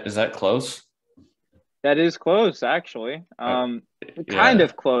 Is that close? That is close, actually. Uh, Kind yeah.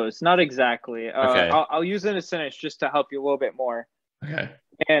 of close, not exactly. Okay. I'll use it in a sentence just to help you a little bit more. Okay.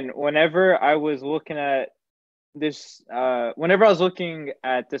 And whenever I was looking at whenever I was looking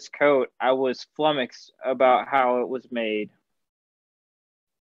at this coat, I was flummoxed about how it was made.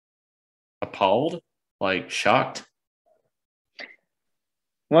 Appalled? Like shocked?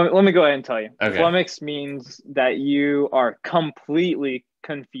 Let me go ahead and tell you. Okay. Flummoxed means that you are completely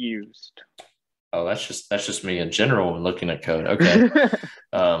confused. Oh, that's just me in general when looking at code. Okay.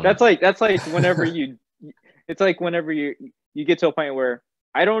 Um, That's like whenever you it's like whenever you get to a point where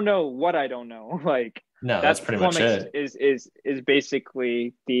I don't know what I don't know. Like no, that's that's pretty much flummoxed it. is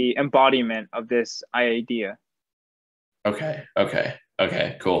basically the embodiment of this idea. Okay. Okay.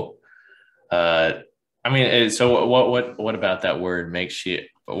 Okay. Cool. Uh, I mean, so what about that word makes you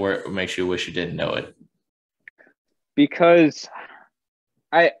wish you didn't know it? Because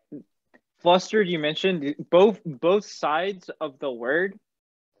I flustered, you mentioned both sides of the word,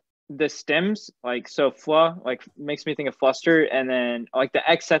 the stems, like so fla like makes me think of fluster, and then like the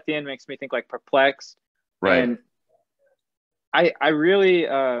X at the end makes me think like perplexed. Right. And I I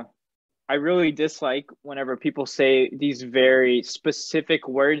really dislike whenever people say these very specific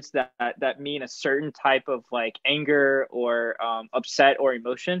words that mean a certain type of like anger or upset or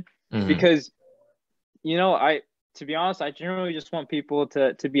emotion, Hmm. because I to be honest, I generally just want people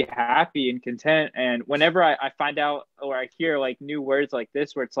to be happy and content. And whenever I find out or I hear like new words like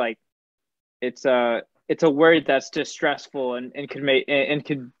this, where it's like it's a word that's distressful and could make and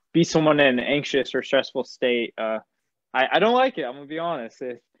could be someone in an anxious or stressful state. I don't like it. I'm gonna be honest.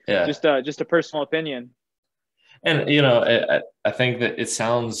 It's Yeah. just a personal opinion. And I think that it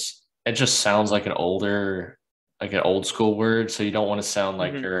just sounds like an old school word. So you don't want to sound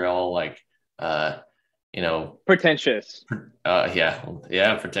like Hmm. you're all like, uh, you know, Pretentious. yeah,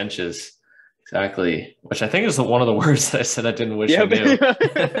 yeah, pretentious. Exactly. Which I think is one of the words that I said I didn't wish I Yeah. knew.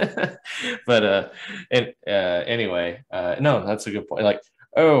 But anyway, no, that's a good point. Like,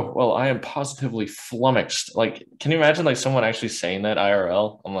 oh, well, I am positively flummoxed. Like, can you imagine like someone actually saying that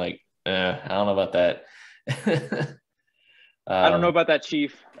IRL? I'm like, I don't know about that. I don't know um, about that,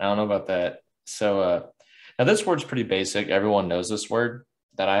 Chief. I don't know about that. So now this word's pretty basic. Everyone knows this word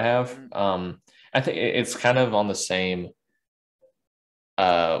that I have. Mhm. I think it's kind of on the same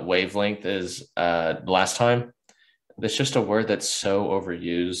wavelength as last time. It's just a word that's so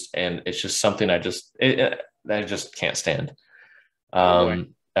overused, and it's just something that I just can't stand. Oh boy.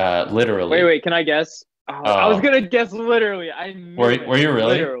 Literally. Wait, can I guess? Oh, I was Oh, gonna guess literally. I knew were it. you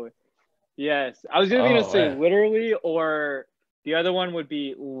really? Literally. Yes. I was gonna Oh, say man. literally, or the other one would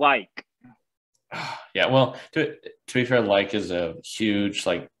be like. Yeah, well, to be fair, like is a huge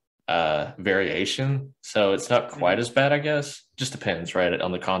like variation, so it's not quite Mhm. as bad, I guess. Just depends, right,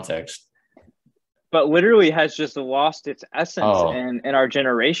 on the context. But literally has just lost its essence Oh, in our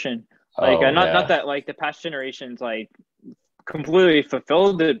generation. Like oh not yeah. that like the past generations like completely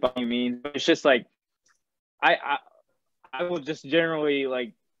fulfilled it by any means, but it's just like I I, I will just generally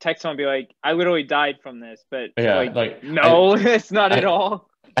like text someone and be like, I literally died from this, but Yeah, like like no, it's not at I all.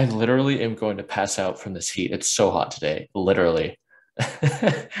 I literally am going to pass out from this heat. It's so hot today, literally.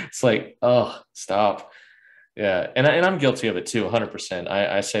 It's like, oh, stop. Yeah, and I'm guilty of it too, 100%.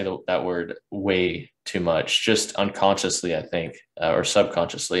 I say that word way too much, just unconsciously, I think, or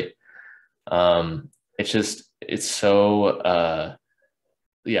subconsciously. It's just it's so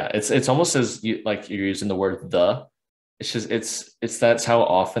yeah, it's almost as you like you're using the word the. It's just it's that's how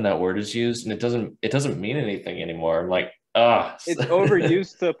often that word is used, and it doesn't mean anything anymore. I'm like, ah, It's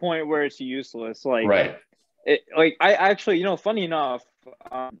overused to the point where it's useless. right. Like I actually, funny enough,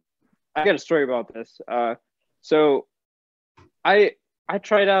 I got a story about this. So I I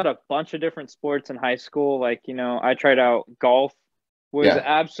tried out a bunch of different sports in high school. Like, I tried out golf, was Yeah.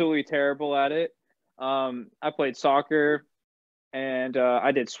 absolutely terrible at it. I played soccer and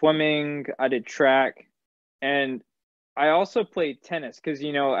I did swimming, I did track, and I also played tennis because,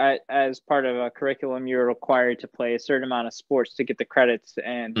 as part of a curriculum, you're required to play a certain amount of sports to get the credits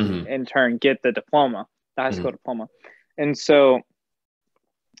and Hmm. in turn get the diploma, the high school Hmm. diploma. And so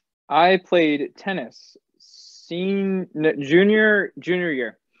I played tennis junior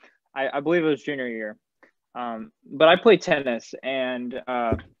year. I believe it was junior year. But I played tennis, and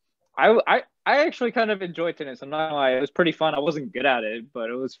I actually kind of enjoyed tennis. I'm not gonna lie, it was pretty fun. I wasn't good at it, but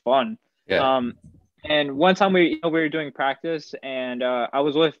it was fun. Yeah. Um, and one time we were doing practice, and I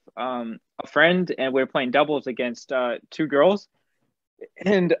was with a friend, and we were playing doubles against two girls.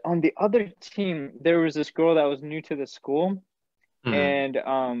 And on the other team, there was this girl that was new to the school, Hmm.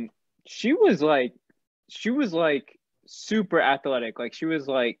 and she was like she was like super athletic. Like she was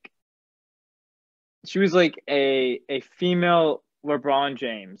like a female LeBron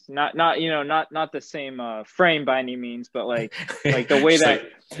James. Not the same frame by any means, but like the way Just that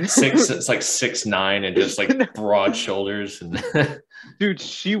like it's like 6'9" and just like broad shoulders and dude,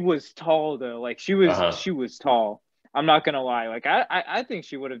 she was tall though. Like she was uh-huh. she was tall. I'm not gonna lie. Like I think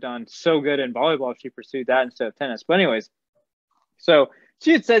she would have done so good in volleyball if she pursued that instead of tennis. But anyways, so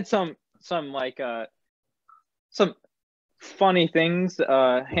she had said some like some funny things,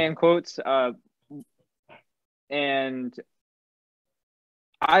 hand quotes, and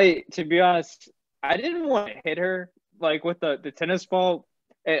to be honest, I didn't want to hit her like with the tennis ball.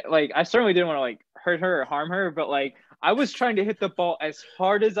 Like I certainly didn't want to like hurt her or harm her, but like I was trying to hit the ball as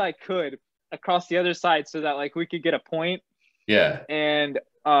hard as I could across the other side so that like we could get a point. Yeah. And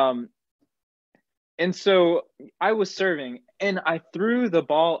um and so I was serving and I threw the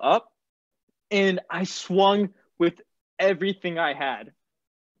ball up and I swung with everything I had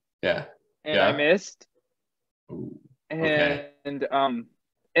Yeah. and I Yeah. missed. Ooh. Okay. And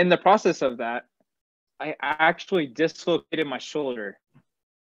in the process of that, I actually dislocated my shoulder.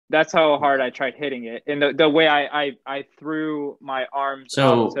 That's how hard I tried hitting it. And the way I threw my arms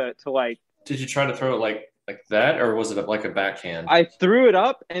up So to like did you try to throw it like that, or was it like a backhand? I threw it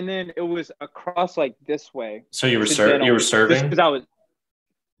up and then it was across like this way So you were incidentally. Just because serving? I was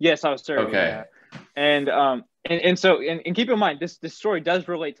yes, I was serving, Okay. yeah. And so keep in mind this story does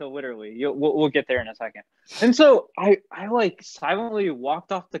relate to literally. We'll get there in a second. And so I like silently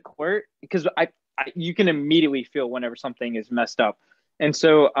walked off the court because you can immediately feel whenever something is messed up. And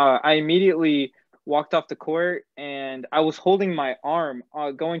so I immediately walked off the court and I was holding my arm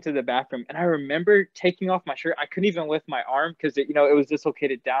going to the bathroom. And I remember taking off my shirt. I couldn't even lift my arm because it was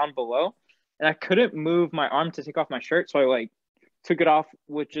dislocated down below. And I couldn't move my arm to take off my shirt. So I like took it off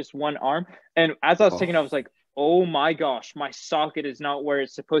with just one arm. And as I was taking it, I Oh, was like, oh my gosh, my socket is not where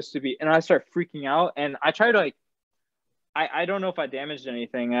it's supposed to be. And I start freaking out. And I tried to like, I don't know if I damaged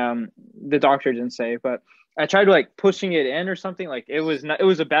anything. The doctor didn't say, but I tried to like pushing it in or something. Like it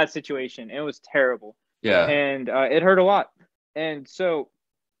was a bad situation. It was terrible. yeah. And it hurt a lot. And so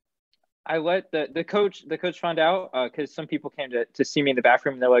I let the coach found out because some people came to see me in the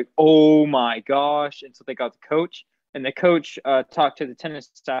bathroom and they're like, oh my gosh. And so they got the coach and the coach talked to the tennis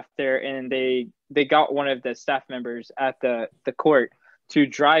staff there and they got one of the staff members at the court to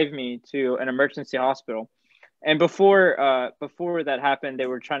drive me to an emergency hospital. And before that happened, they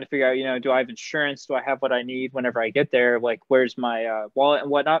were trying to figure out, do I have insurance? Do I have what I need whenever I get there? Like, where's my wallet and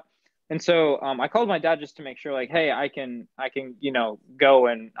whatnot? And so I called my dad just to make sure, like, hey, I can go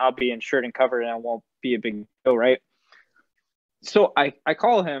and I'll be insured and covered and it won't be a big deal, right? So I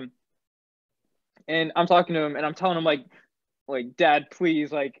call him and I'm talking to him and I'm telling him like Dad,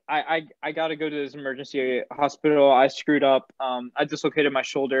 please, like I gotta go to this emergency hospital. I screwed up. I dislocated my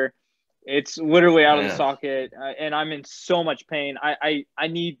shoulder. It's literally out of the socket, and I'm in so much pain. I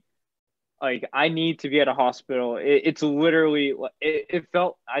need to be at a hospital. It's literally it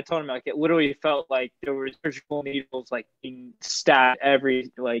felt. I told him like it literally felt like there were surgical needles like being stabbed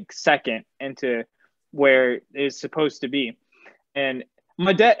every like second into where it's supposed to be. And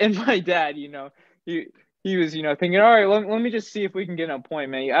my dad, he was, thinking, all right, let me just see if we can get an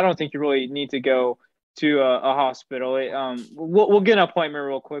appointment. I don't think you really need to go to a hospital. We'll get an appointment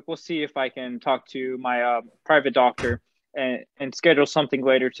real quick. We'll see if I can talk to my private doctor and schedule something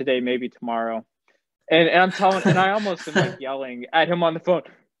later today, maybe tomorrow. And I almost am like yelling at him on the phone.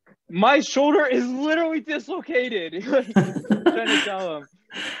 My shoulder is literally dislocated. Like, trying to tell him.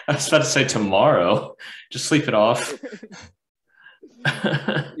 I was about to say tomorrow. Just sleep it off.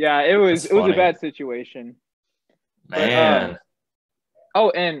 Yeah, it was a bad situation. Man.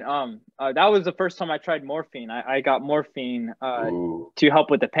 That was the first time I tried morphine. I got morphine to help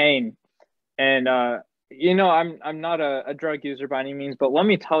with the pain. And I'm not a drug user by any means, but let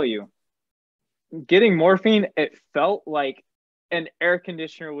me tell you, getting morphine, it felt like an air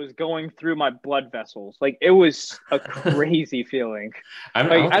conditioner was going through my blood vessels. Like, it was a crazy feeling.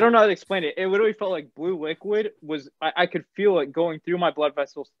 I don't know how to explain it. It literally felt like blue liquid was. I could feel it going through my blood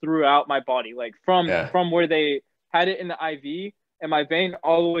vessels throughout my body, like from where they had it in the IV and my vein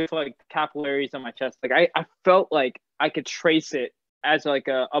all the way to like capillaries on my chest. Like I felt like I could trace it as like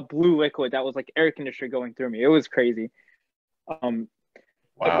a blue liquid that was like air conditioner going through me. It was crazy.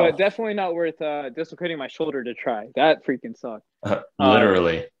 Wow. But definitely not worth dislocating my shoulder to try. That freaking sucked.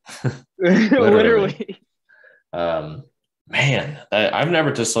 Literally. Literally. Man, I've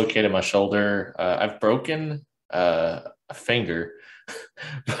never dislocated my shoulder. I've broken a finger,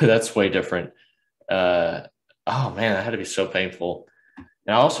 but that's way different. Oh man, that had to be so painful.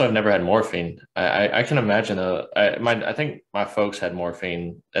 And also, I've never had morphine. I can imagine. I think my folks had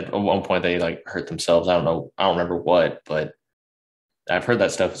morphine at one point. They like hurt themselves. I don't know. I don't remember what, but I've heard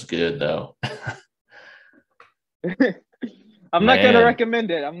that stuff is good though. I'm not going to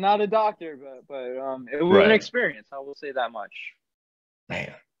recommend it. I'm not a doctor, but it was an experience. I will say that much.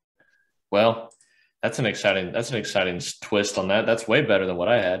 Man, well, that's an exciting twist on that. That's way better than what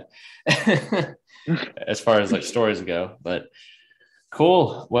I had, as far as like stories go. But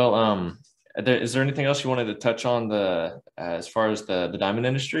cool. Well, is there anything else you wanted to touch on as far as the diamond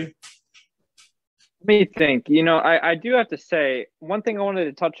industry? Let me think. I do have to say one thing I wanted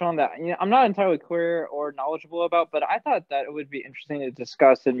to touch on that I'm not entirely clear or knowledgeable about, but I thought that it would be interesting to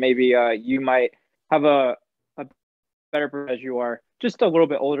discuss, and maybe you might have a better, as you are just a little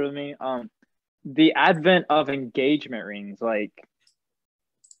bit older than me. The advent of engagement rings. Like,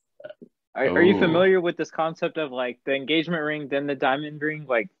 are you familiar with this concept of like the engagement ring, then the diamond ring?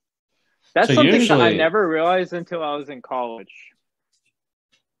 Like, that's something that I never realized until I was in college.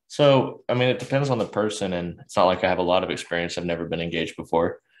 So, I mean, it depends on the person, and it's not like I have a lot of experience. I've never been engaged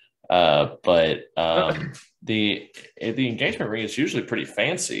before. But the engagement ring is usually pretty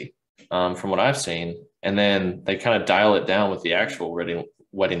fancy, from what I've seen. And then they kind of dial it down with the actual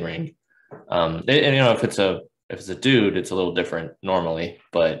wedding ring. And if it's a dude, it's a little different normally.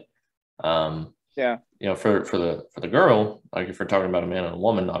 But for the girl, like if we're talking about a man and a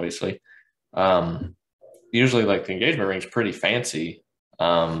woman, obviously, usually like the engagement ring is pretty fancy.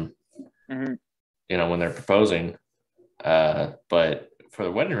 When they're proposing, but for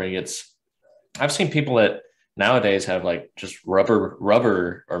the wedding ring, I've seen people that nowadays have like just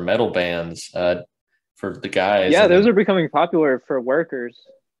rubber or metal bands, for the guys. Yeah. Those are becoming popular for workers.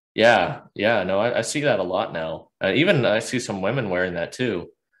 Yeah. No, I see that a lot now. Even I see some women wearing that too.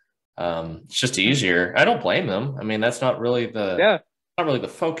 It's just easier. I don't blame them. I mean, that's not really not really the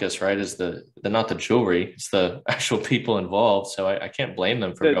focus, right? Is the not the jewelry, it's the actual people involved. So I can't blame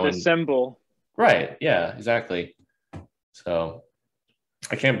them for going the symbol. Right. Yeah, exactly. So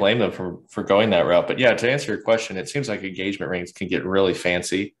I can't blame them for going that route. But yeah, to answer your question, it seems like engagement rings can get really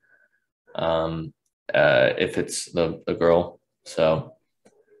fancy, if it's the girl. So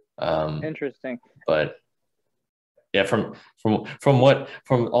interesting. But yeah, from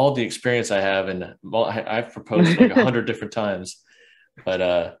all the experience I have, and I've proposed like 100 different times. But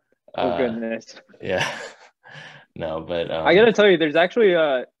oh goodness. Yeah. No, but I gotta tell you, there's actually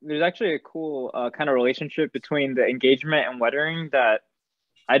a cool kind of relationship between the engagement and wedding ring that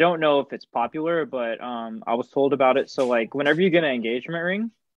I don't know if it's popular, but I was told about it. So like whenever you get an engagement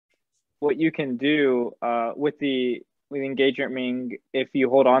ring, what you can do with the engagement ring, if you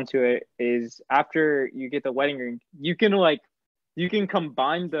hold on to it, is after you get the wedding ring, you can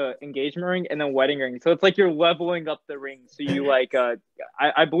combine the engagement ring and the wedding ring. So it's like you're leveling up the ring. So you like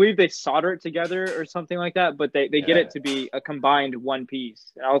I believe they solder it together or something like that, but they get yeah. it to be a combined one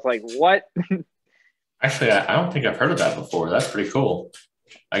piece. And I was like, what? Actually, I don't think I've heard of that before. That's pretty cool.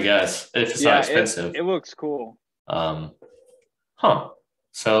 I guess if it's not Yeah, it expensive. it looks cool. Um, huh.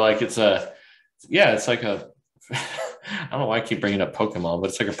 So like it's a, yeah, it's like a, I don't know why I keep bringing up Pokemon, but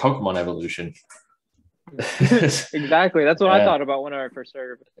it's like a Pokemon evolution. Exactly. That's what I Yeah, thought about when I first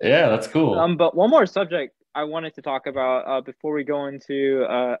started. yeah, that's cool. But one more subject I wanted to talk about before we go into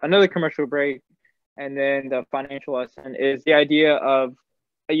another commercial break and then the financial lesson is the idea of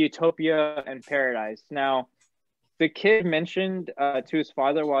a utopia and paradise. Now, the kid mentioned to his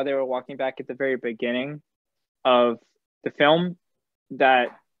father while they were walking back at the very beginning of the film that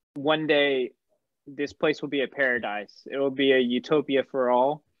one day this place will be a paradise. It will be a utopia for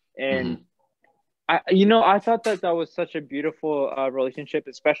all. And Mhm. I thought that that was such a beautiful relationship,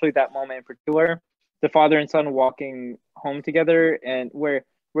 especially that moment in particular, the father and son walking home together, and where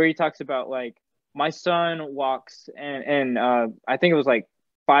he talks about like my son walks and I think it was like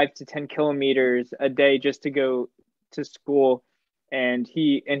 5 to 10 kilometers a day just to go to school, and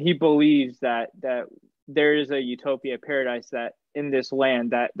he believes that there is a utopia paradise that in this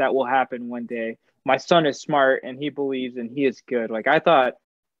land that will happen one day. My son is smart and he believes and he is good. Like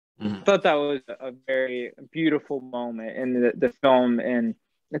Mhm. thought that was a very beautiful moment in the film, and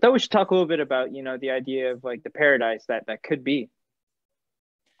I thought we should talk a little bit about the idea of like the paradise that could be.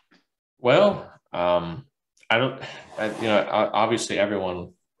 Well, I don't, obviously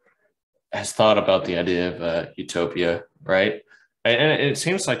everyone has thought about the idea of utopia, right? And Mm,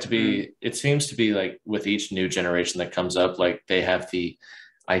 it seems to be like with each new generation that comes up, like they have the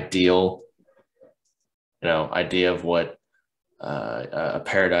ideal, idea of what a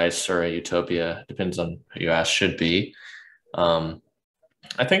paradise or a utopia, depends on who you ask, should be. Um,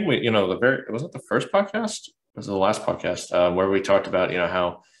 I think was it the first podcast? Was it the last podcast where we talked about,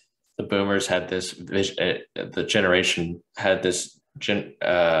 how the boomers had this vision, the generation had this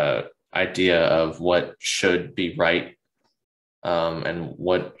idea of what should be right, and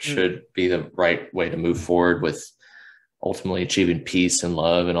what mm, should be the right way to move forward with ultimately achieving peace and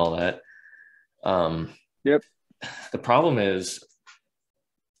love and all that. Um, yep. the problem is,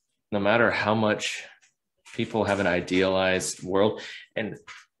 no matter how much people have an idealized world, and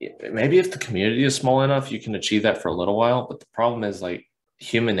maybe if the community is small enough, you can achieve that for a little while. But the problem is, like,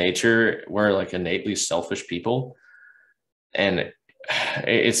 human nature, we're like innately selfish people, and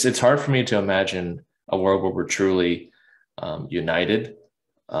it's hard for me to imagine a world where we're truly united.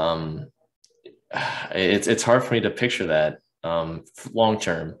 Um, it's hard for me to picture that long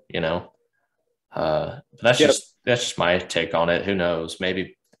term. But Yep. that's just my take on it. Who knows?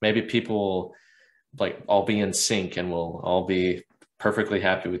 Maybe people will like all be in sync and we'll all be perfectly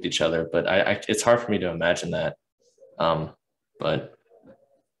happy with each other. But it's hard for me to imagine that. Um, but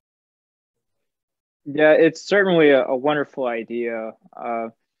Yeah, it's certainly a wonderful idea.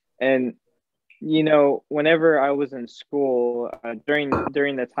 And whenever I was in school, during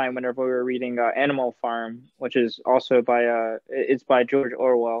the time whenever we were reading Animal Farm, which is also it's by George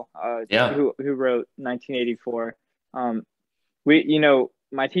Orwell, yeah, who wrote 1984.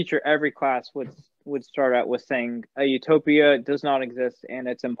 My teacher every class would start out with saying a utopia does not exist and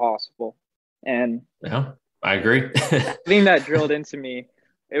it's impossible. And yeah, I agree. having that drilled into me,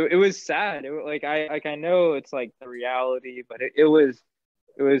 it was sad. I know it's like the reality, but it was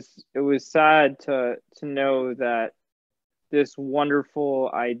sad to know that this wonderful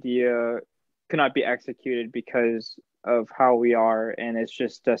idea cannot be executed because of how we are, and it's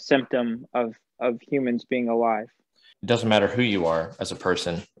just a symptom of humans being alive. It doesn't matter who you are as a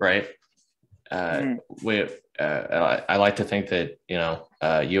person, right? Uh, Mm, we I like to think that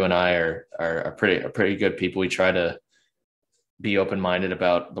you and I are pretty good people. We try to be open minded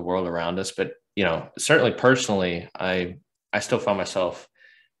about the world around us, but certainly personally, I still find myself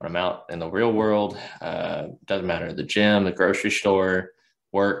when I'm out in the real world. Doesn't matter, the gym, the grocery store,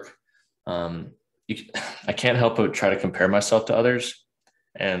 work. Um, you, I can't help but try to compare myself to others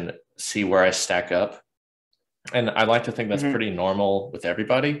and see where I stack up. And I like to think that's mm-hmm. pretty normal with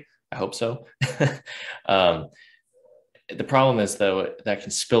everybody. I hope so. um, the problem is, though, that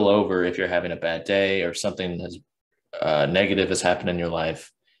can spill over if you're having a bad day or something negative has happened in your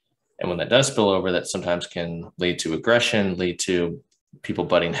life, And when that does spill over, that sometimes can lead to aggression, lead to people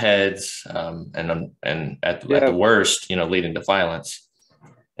butting heads, and at the worst, leading to violence.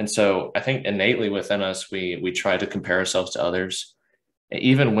 And so I think innately within us, we try to compare ourselves to others,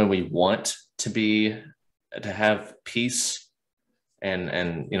 even when we want to have peace and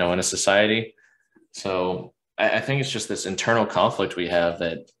in a society. So I think it's just this internal conflict we have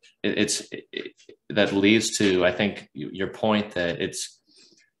that that leads to, I think, your point that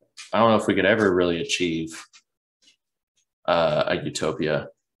I don't know if we could ever really achieve a utopia,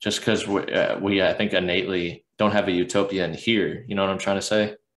 just because we I think innately don't have a utopia in here. You know what I'm trying to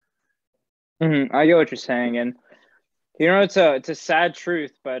say? Mm-hmm. I get what you're saying, and it's a sad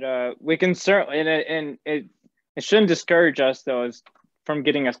truth, but we can certainly, and it shouldn't discourage us though, from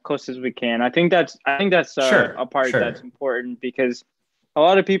getting as close as we can. I think that's Sure, a part sure. that's important, because a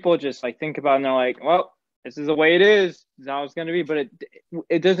lot of people just like think about it and they're like, well, this is the way it is. This is how it's going to be. But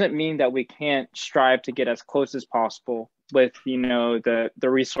it doesn't mean that we can't strive to get as close as possible with, the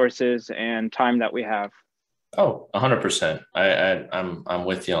resources and time that we have. Oh, 100%. I'm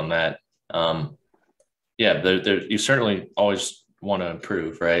with you on that. Yeah, you certainly always want to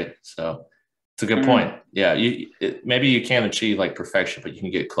improve, right? So it's a good point. Yeah, maybe you can't achieve like perfection, but you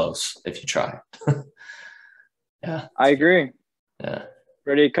can get close if you try. Yeah, I agree. Yeah.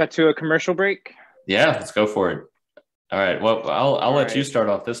 Ready to cut to a commercial break? Yeah, let's go for it. All right. Well, I'll let you start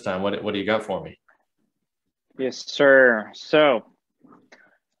off this time. What do you got for me? Yes, sir. So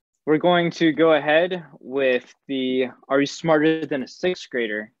we're going to go ahead with the "Are you smarter than a sixth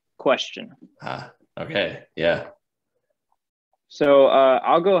grader?" question. Okay. Yeah. So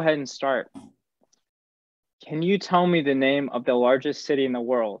I'll go ahead and start. Can you tell me the name of the largest city in the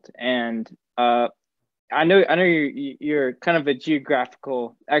world? And I know you're kind of a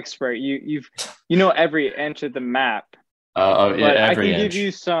geographical expert. You know every inch of the map. But I can give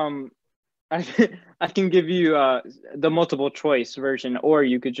you some. I can give you the multiple choice version, or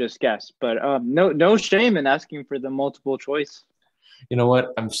you could just guess. But no shame in asking for the multiple choice. You know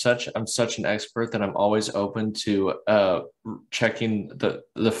what? I'm such an expert that I'm always open to checking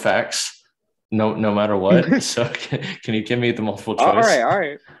the facts, no matter what. So can you give me the multiple choice? All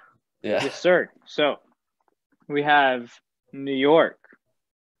right. Yeah. Yes, sir. So we have New York,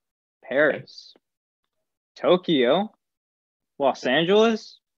 Paris, Tokyo, Los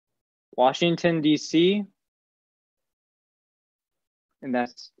Angeles, Washington, D.C., and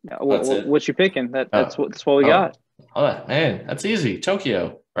that's what you picking. That's what we got. Oh, man, that's easy.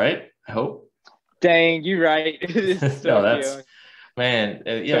 Tokyo, right? I hope. Dang, you're right. No, that's, man.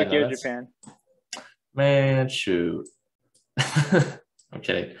 Yeah, Tokyo, Japan. Man, shoot.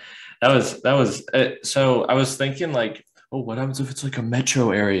 Okay, that was. So I was thinking like, oh, what happens if it's like a metro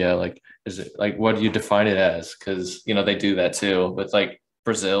area? Like, is it like what do you define it as? Because they do that too with like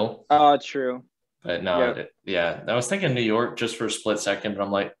Brazil. Oh, true. But no, yeah, I was thinking New York just for a split second, but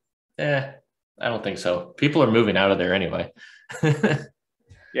I'm like, I don't think so. People are moving out of there anyway.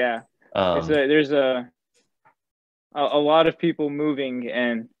 Yeah, there's a lot of people moving,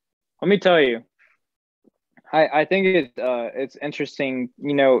 and let me tell you, I think it's interesting.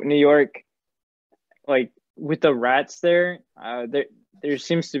 New York, like with the rats there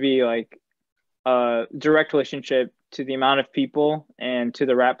seems to be like a direct relationship to the amount of people and to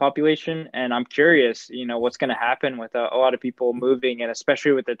the rat population. And I'm curious, what's going to happen with a lot of people moving, and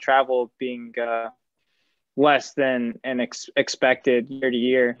especially with the travel being less than expected year to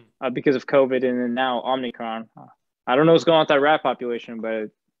year because of COVID and then now Omicron. I don't know what's going on with that rat population, but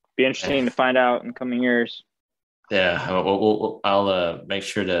it'd be interesting to find out in coming years. Yeah, I'll make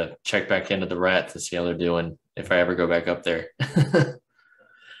sure to check back into the rat to see how they're doing if I ever go back up there.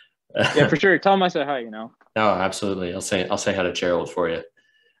 Yeah, for sure. Tell them I said hi. No, absolutely. I'll say hi to Gerald for you.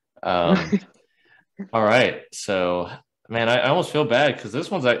 All right. So, man, I almost feel bad because this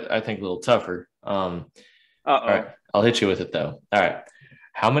one's I think a little tougher. All right, I'll hit you with it though. All right.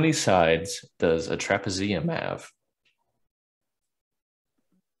 How many sides does a trapezium have?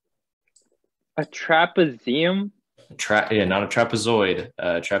 A trapezium? Yeah, not a trapezoid.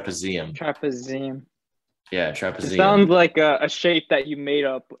 Trapezium. Trapezium. Yeah, trapezium. It sounds like a shape that you made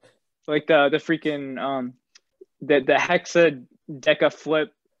up, like the freaking the hexadeca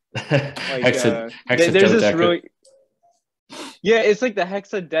flip. Like there's this really. Yeah, it's like the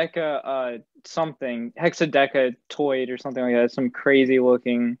hexadeca something, hexadecatoid or something like that. Some crazy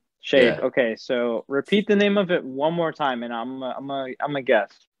looking shape. Yeah. Okay, so repeat the name of it one more time, and I'm a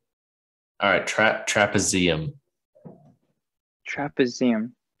guess. All right, trapezium.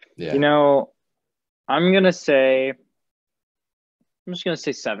 Trapezium. Yeah. I'm just gonna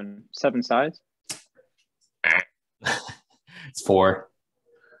say seven sides. It's 4.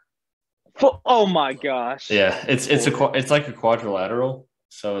 Oh my gosh. Yeah, it's like a quadrilateral,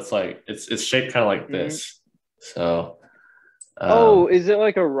 so it's shaped kind of like Mhm. this. So Oh, is it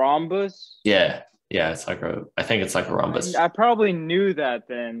like a rhombus? yeah, yeah, I think it's like a rhombus. I probably knew that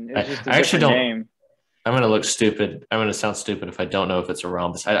then. It's just a I actually different don't. name. I'm gonna look stupid. I'm gonna sound stupid if I don't know if it's a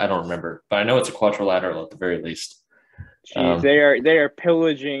rhombus. I don't remember, but I know it's a quadrilateral at the very least. Jeez, they are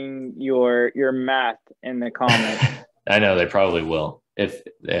pillaging your math in the comments. I know they probably will. If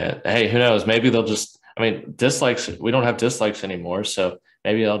hey, who knows? Maybe they'll just. I mean, dislikes. We don't have dislikes anymore, so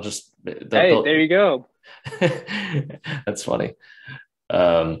maybe Hey, there you go. That's funny.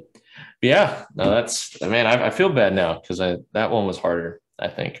 Um, yeah, no, that's man. I feel bad now because that one was harder. I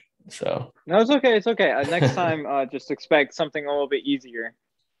think so. No, it's okay. It's okay. Next time, just expect something a little bit easier.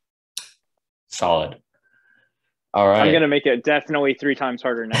 Solid. All I'm right. gonna make it definitely 3 times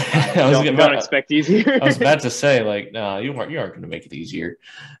harder next time. Don't expect easier. I was about to say like, no, you aren't going to make it easier.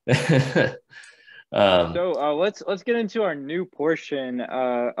 So let's get into our new portion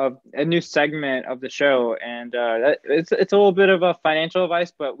of a new segment of the show, and it's a little bit of a financial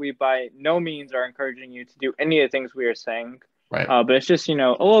advice, but we by no means are encouraging you to do any of the things we are saying. Right. But it's just a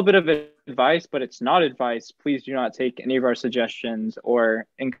little bit of advice, but it's not advice. Please do not take any of our suggestions or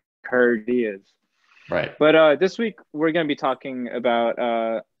encourage ideas. Right. But this week we're going to be talking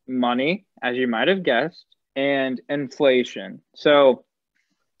about money, as you might have guessed, and inflation. So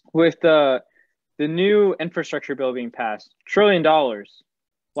with the new infrastructure bill being passed, $1 trillion,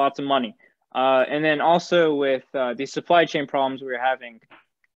 lots of money. And then also with the supply chain problems we're having,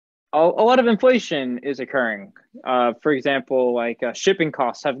 a lot of inflation is occurring. For example, like shipping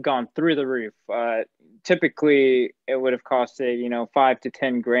costs have gone through the roof. Typically, it would have costed, 5 to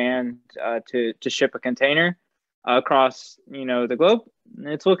 10 grand to ship a container across, the globe.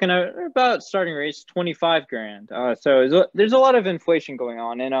 It's looking at about starting rates 25 grand. So there's a lot of inflation going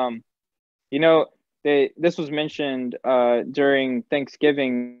on. And this was mentioned during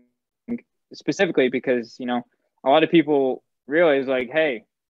Thanksgiving specifically because, a lot of people realize like, hey,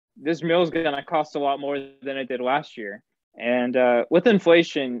 this meal is going to cost a lot more than it did last year. And with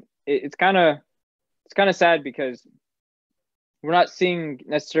inflation, it's kind of sad because we're not seeing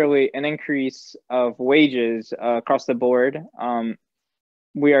necessarily an increase of wages across the board.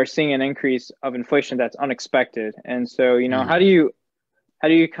 We are seeing an increase of inflation that's unexpected. And so, how do you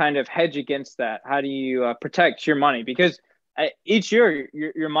kind of hedge against that? How do you protect your money? Because each year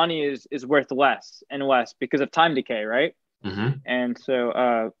your money is worth less and less because of time decay, right? Mm-hmm. And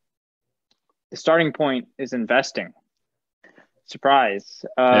so the starting point is investing. Surprise.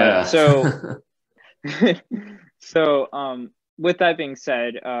 Yeah. So with that being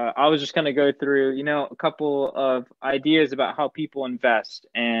said, I was just going to go through, a couple of ideas about how people invest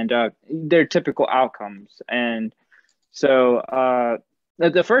and their typical outcomes. And so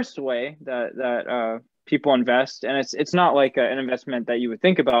the first way that people invest, and it's not like an investment that you would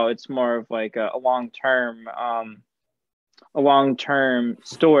think about. It's more of like a long-term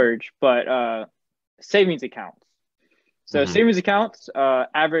storage, but savings accounts. So Mm-hmm. savings accounts,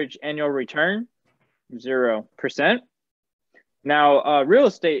 average annual return 0%. Now, real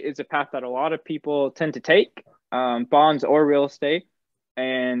estate is a path that a lot of people tend to take, bonds or real estate,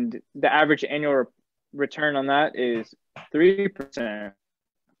 and the average annual return on that is 3%.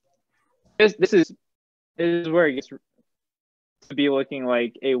 This is where it gets to be looking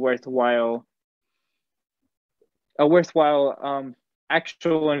like a worthwhile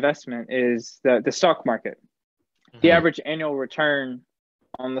actual investment is the stock market. Mm-hmm. The average annual return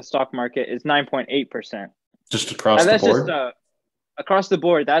on the stock market is 9.8%. Just across the board? Just across the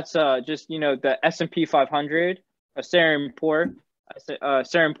board. That's just the S&P 500, Sierra Leone,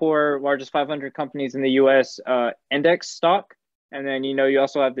 largest 500 companies in the U.S. Index stock. And then, you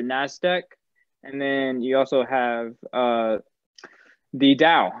also have the NASDAQ. And then you also have the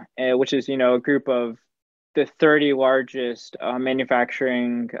Dow, which is, a group of the 30 largest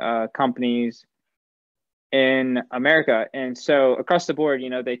manufacturing companies in America. And so across the board,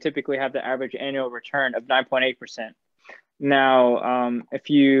 they typically have the average annual return of 9.8%. Now, if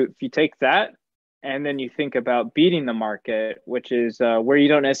you take that and then you think about beating the market, which is where you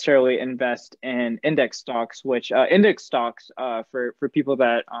don't necessarily invest in index stocks, which index stocks, for people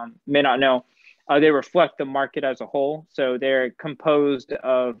that may not know, they reflect the market as a whole. So they're composed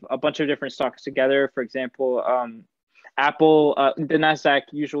of a bunch of different stocks together. For example, Apple, the NASDAQ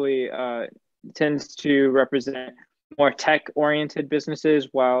usually tends to represent more tech-oriented businesses,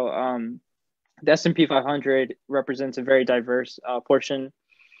 while the S&P 500 represents a very diverse portion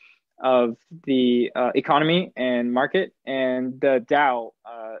of the economy and market, and the Dow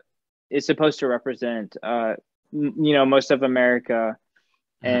is supposed to represent, most of America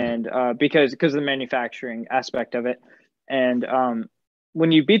and because of the manufacturing aspect of it. And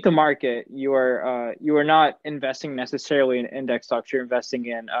when you beat the market, you are not investing necessarily in index stocks. You're investing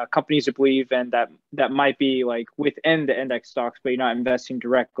in companies you believe in that might be like within the index stocks, but you're not investing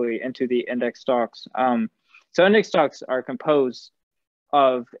directly into the index stocks. So index stocks are composed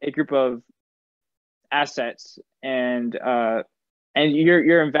of a group of assets, and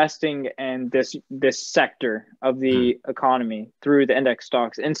you're investing in this sector of the economy through the index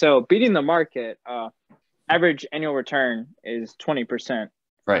stocks. And so beating the market, average annual return is 20%.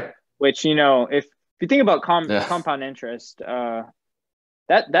 Right. Which, if you think about compound interest,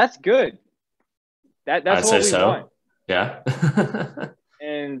 that's good. That's I'd what say we so. want. Yeah.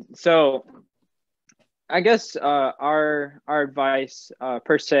 And so I guess our advice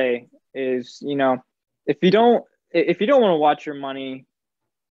per se is, if you don't want to watch your money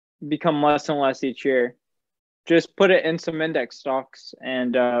become less and less each year, just put it in some index stocks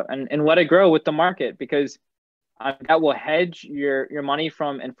and let it grow with the market, because that will hedge your money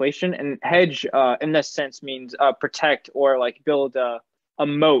from inflation. And hedge in this sense means protect, or like build a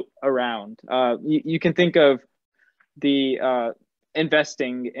moat around. You can think of the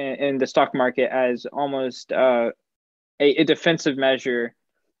investing in the stock market as almost a defensive measure,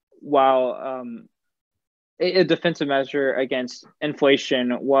 while a defensive measure against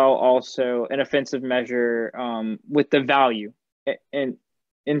inflation, while also an offensive measure with the value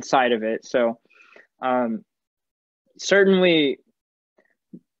inside of it. So certainly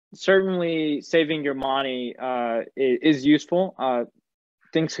saving your money is useful.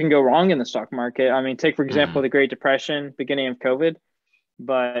 Things can go wrong in the stock market. I mean, take for example the Great Depression, beginning of COVID.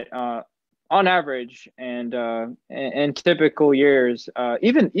 But on average, and in typical years,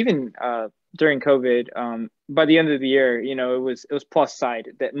 even during COVID, by the end of the year, it was plus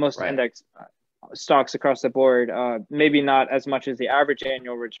side, that most index stocks across the board, maybe not as much as the average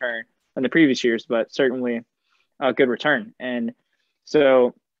annual return in the previous years, but certainly a good return. And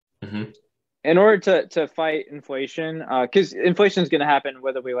so in order to fight inflation, because inflation is going to happen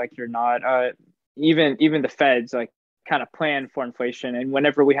whether we like it or not, even the Feds like kind of plan for inflation. And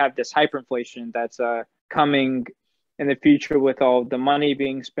whenever we have this hyperinflation that's coming in the future, with all the money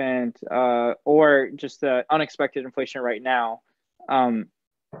being spent, or just the unexpected inflation right now,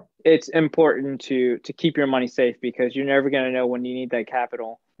 it's important to keep your money safe, because you're never going to know when you need that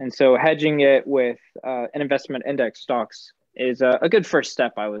capital. And so hedging it with an investment index stocks is a good first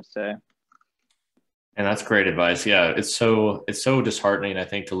step, I would say. And that's great advice. Yeah, it's so disheartening, I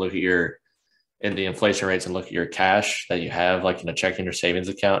think, to look at the inflation rates and look at your cash that you have, like in a checking or savings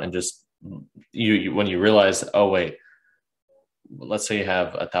account, and just you when you realize, oh wait, let's say you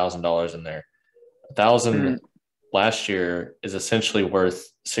have $1,000 in there, 1,000 last year is essentially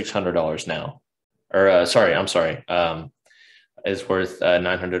worth $600 now, or is worth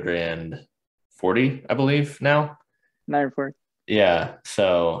 940, I believe now. 940. Yeah,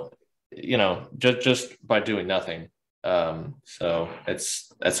 so just by doing nothing. So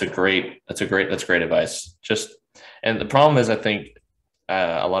that's great advice. And the problem is, I think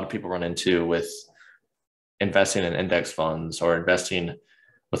a lot of people run into with investing in index funds or investing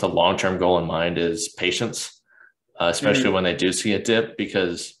with a long-term goal in mind is patience, especially when they do see a dip,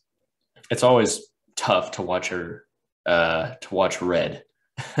 because it's always tough to watch red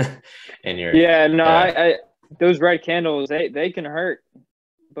in your I those red candles, they can hurt,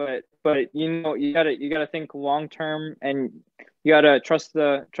 but you gotta think long term, and you gotta trust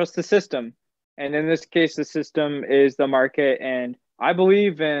the system. And in this case, the system is the market. And I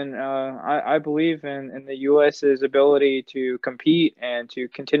believe in the US's ability to compete and to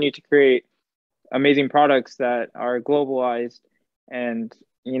continue to create amazing products that are globalized. And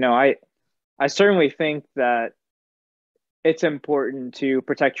I certainly think that it's important to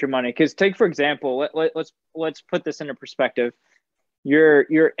protect your money, because take for example, let's put this into perspective.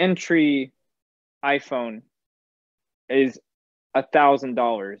 Your entry iPhone is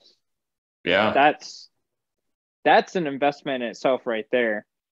 $1,000. Yeah, that's an investment in itself right there,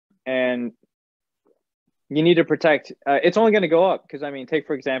 and you need to protect. It's only going to go up, because take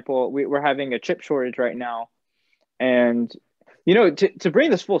for example, we're having a chip shortage right now, and to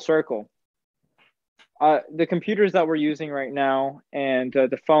bring this full circle, the computers that we're using right now, and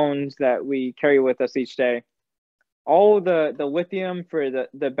the phones that we carry with us each day, all the lithium for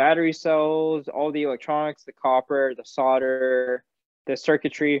the battery cells, all the electronics, the copper, the solder, the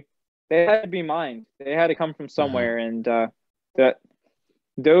circuitry, they had to be mined. They had to come from somewhere. And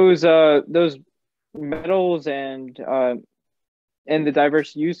those metals and the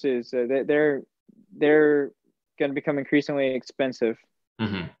diverse uses, they're going to become increasingly expensive.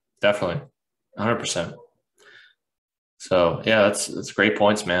 Definitely, 100%. So yeah, that's great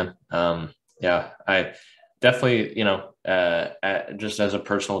points, man. Yeah, I definitely, just as a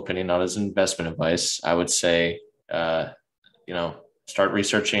personal opinion, not as investment advice, I would say, you know, start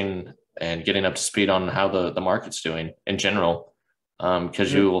researching and getting up to speed on how the market's doing in general,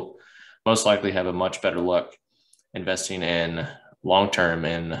 because Mhm. you will most likely have a much better luck investing in long term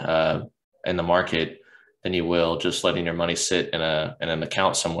in the market than you will just letting your money sit in an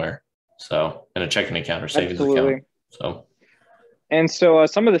account somewhere. So in a checking account or savings account. Absolutely. So And so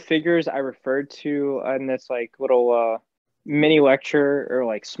some of the figures I referred to in this like little mini lecture or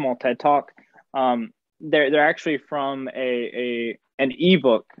like small TED talk, they're actually from a an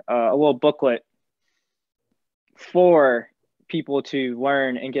ebook, a little booklet for people to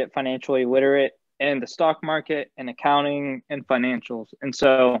learn and get financially literate in the stock market and accounting and financials. And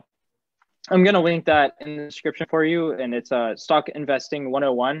so I'm going to link that in the description for you. And it's Stock Investing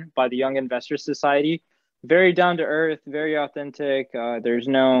 101 by the Young Investors Society. Very down to earth, very authentic. There's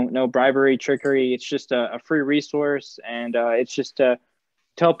no bribery, trickery. It's just a free resource, and it's just to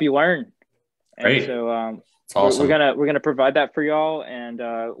help you learn. And great. so It's we're awesome. gonna provide that for y'all, and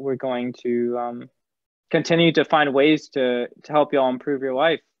we're going to continue to find ways to help y'all improve your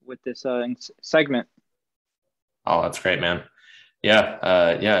life with this segment. Oh, that's great, man.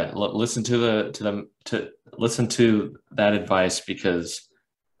 Yeah, yeah. Listen to listen to that advice because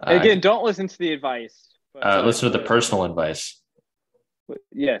Again, don't listen to the advice, listen to the personal advice,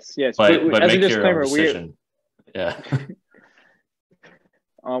 yes, yes. but As a make your own disclaimer, decision. Yeah,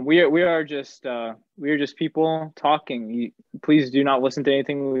 we are just people talking. Please do not listen to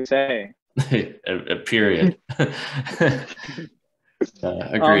anything we say. a period.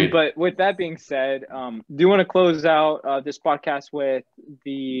 Agreed. But with that being said, do you want to close out this podcast with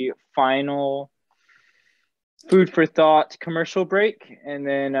the final food for thought commercial break, and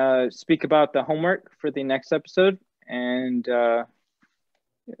then speak about the homework for the next episode, and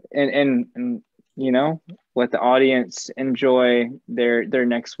and let the audience enjoy their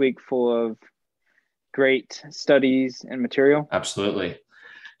next week full of great studies and material. Absolutely.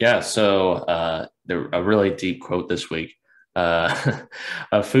 Yeah. So a really deep quote this week.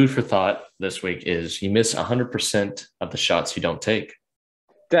 A food for thought this week is: you miss 100% of the shots you don't take.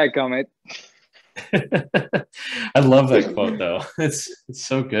 Dadgummit. I love that quote though. It's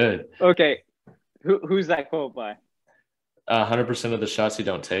so good. Okay, who's that quote by? 100% of the shots you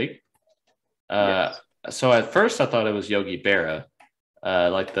don't take. Uh, Yes. so at first I thought it was Yogi Berra,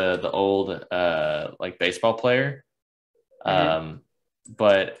 like the old like baseball player. Mm-hmm.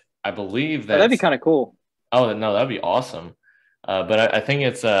 But I believe Oh, that'd be that's kind of cool. oh no, that'd be awesome. But I think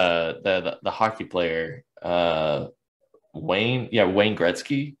it's the hockey player Wayne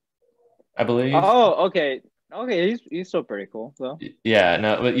Gretzky, I believe. Oh, okay. Okay, he's still pretty cool though. Yeah,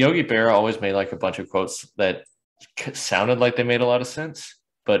 no, but Yogi Berra always made like a bunch of quotes that sounded like they made a lot of sense,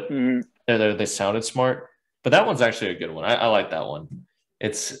 but Mm-hmm. they sounded smart. But that one's actually a good one. I like that one.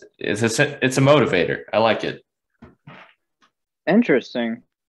 It's a motivator. I like it. Interesting.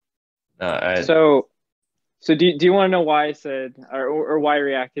 I So do you want to know why I said or why I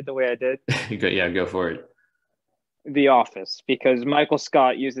reacted the way I did? go for it. The Office, because Michael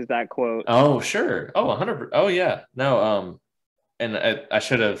Scott uses that quote. Oh sure. Oh 100. Oh yeah. No. And I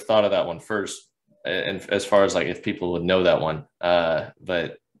should have thought of that one first, and as far as like if people would know that one.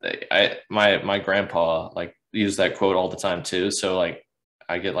 But my grandpa like used that quote all the time too. So like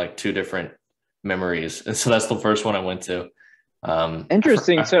I get like two different memories, and so that's the first one I went to.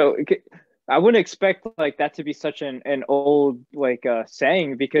 Interesting. So I wouldn't expect like that to be such an old like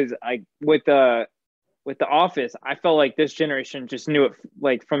saying, because I with the Office, I felt like this generation just knew it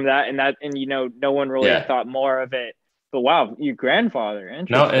like from that, and no one really Yeah. thought more of it. But wow, you grandfather, No, it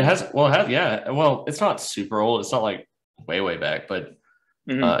interesting. has. Well, it has. Yeah. Well, it's not super old. It's not like way back, but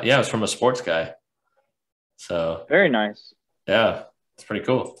Mm-hmm. yeah, it's from a sports guy. So Very nice. yeah, it's pretty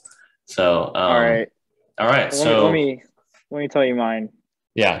cool. So All right, all right. let me let So me let me tell you mine.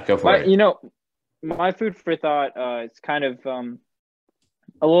 yeah, go for My it. you know my food for thought it's kind of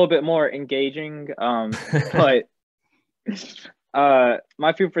a little bit more engaging, but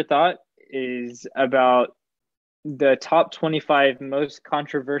my food for thought is about the top 25 most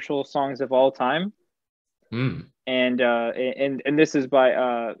controversial songs of all time, Hmm. and this is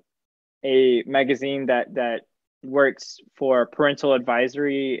by a magazine that works for parental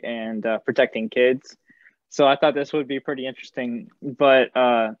advisory and protecting kids. So I thought this would be pretty interesting. But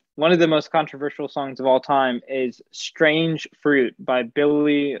one of the most controversial songs of all time is "Strange Fruit" by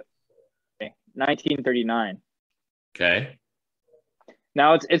Billy, 1939. Okay.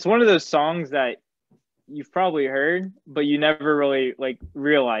 Now it's one of those songs that you've probably heard, but you never really like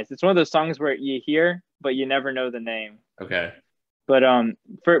realize. It's one of those songs where you hear, but you never know the name. Okay. But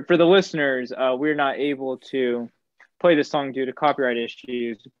for the listeners, we're not able to play this song due to copyright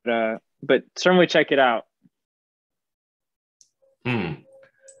issues. But certainly check it out.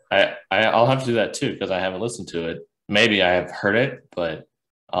 I'll have to do that too because I haven't listened to it. Maybe I have heard it, but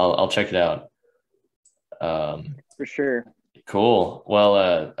I'll check it out. For sure. Cool.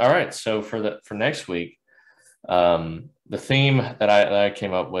 Well, all right. So for next week, the theme that I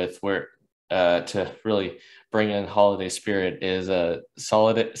came up with where to really bring in holiday spirit is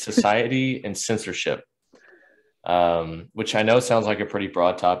solid society and censorship, which I know sounds like a pretty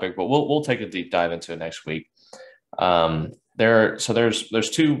broad topic, but we'll take a deep dive into it next week. There's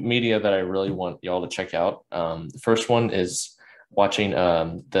two media that I really want y'all to check out. The first one is watching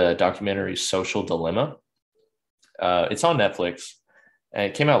the documentary Social Dilemma. It's on Netflix, and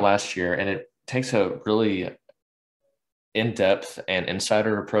it came out last year, and it takes a really in-depth and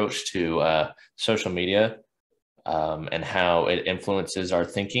insider approach to social media and how it influences our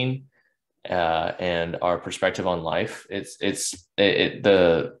thinking and our perspective on life.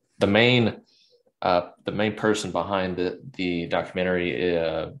 The main person behind the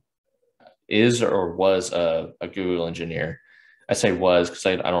documentary is or was a Google engineer. I say was because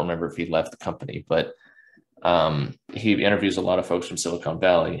I don't remember if he left the company, but he interviews a lot of folks from Silicon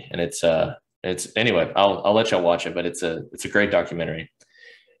Valley, and it's anyway, I'll let y'all watch it, but it's a great documentary.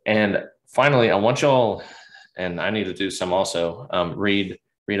 And finally, I want y'all, and I need to do some also, read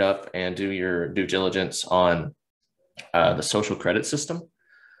up and do your due diligence on the social credit system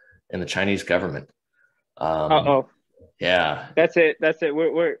in the Chinese government. Yeah, that's it.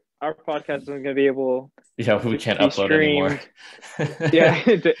 We're our podcast isn't going to be able. Yeah, we can't upload anymore.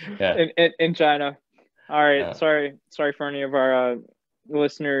 In China. All right, sorry for any of our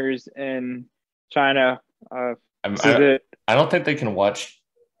listeners in China. I don't think they can watch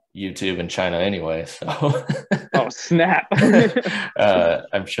YouTube in China anyway. So. Oh snap!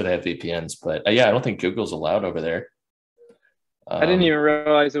 I'm sure they have VPNs, but yeah, I don't think Google's allowed over there. I didn't even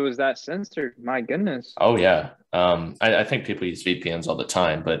realize it was that censored. My goodness. Oh yeah. I think people use VPNs all the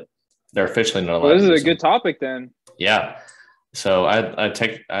time, but they're officially not allowed. Well, this is a good topic then. Yeah. So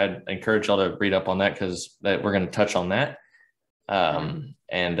I'd encourage y'all to read up on that because we're going to touch on that.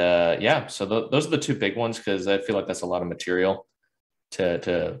 So those are the two big ones because I feel like that's a lot of material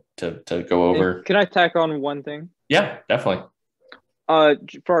to go over. And can I tack on one thing? Yeah, definitely.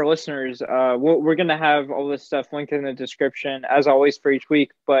 For our listeners, we're going to have all this stuff linked in the description as always for each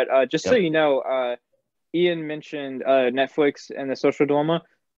week. But just so you know, Ian mentioned Netflix and the Social Dilemma.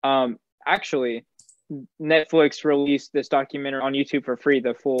 Actually, Netflix released this documentary on YouTube for free,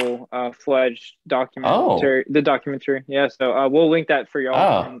 the full fledged documentary. The documentary. Yeah, so we'll link that for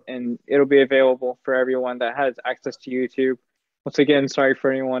y'all, and it'll be available for everyone that has access to YouTube. Once again, sorry for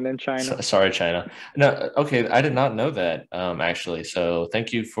anyone in China. Sorry, China. No, okay, I did not know that, actually. So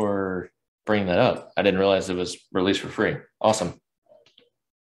thank you for bringing that up. I didn't realize it was released for free. Awesome.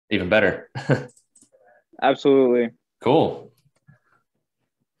 Even better. Absolutely. Cool.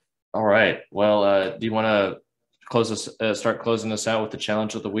 All right. Well, do you want to start closing this out with the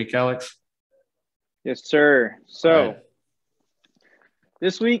challenge of the week, Alex? Yes, sir. So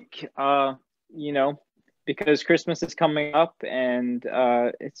this week, because Christmas is coming up and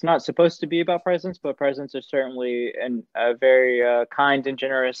it's not supposed to be about presents, but presents are certainly a very kind and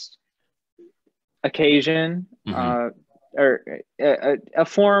generous occasion, or a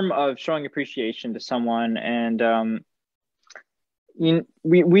form of showing appreciation to someone. And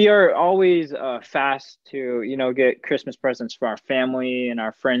we are always fast to get Christmas presents for our family and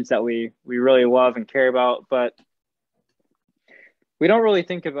our friends that we really love and care about, but we don't really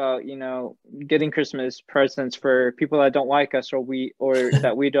think about getting Christmas presents for people that don't like us or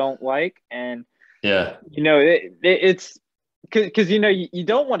that we don't like. And it's because you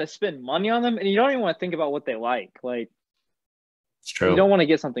don't want to spend money on them, and you don't even want to think about what they like. Like, it's true. You don't want to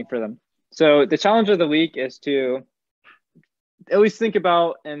get something for them. So the challenge of the week is to at least think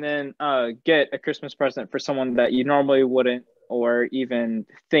about and then get a Christmas present for someone that you normally wouldn't or even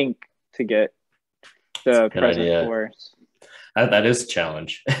think to get the present for. That is a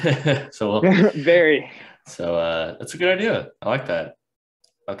challenge. So very. So that's a good idea. I like that.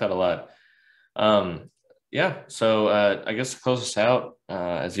 I like that a lot. So I guess to close us out,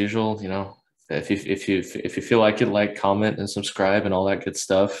 as usual, if you feel like it, comment and subscribe and all that good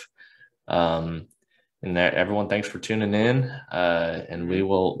stuff. And everyone, thanks for tuning in. And we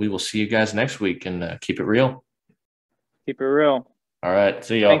will see you guys next week, and keep it real. Keep it real. All right.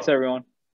 See y'all. Thanks, everyone.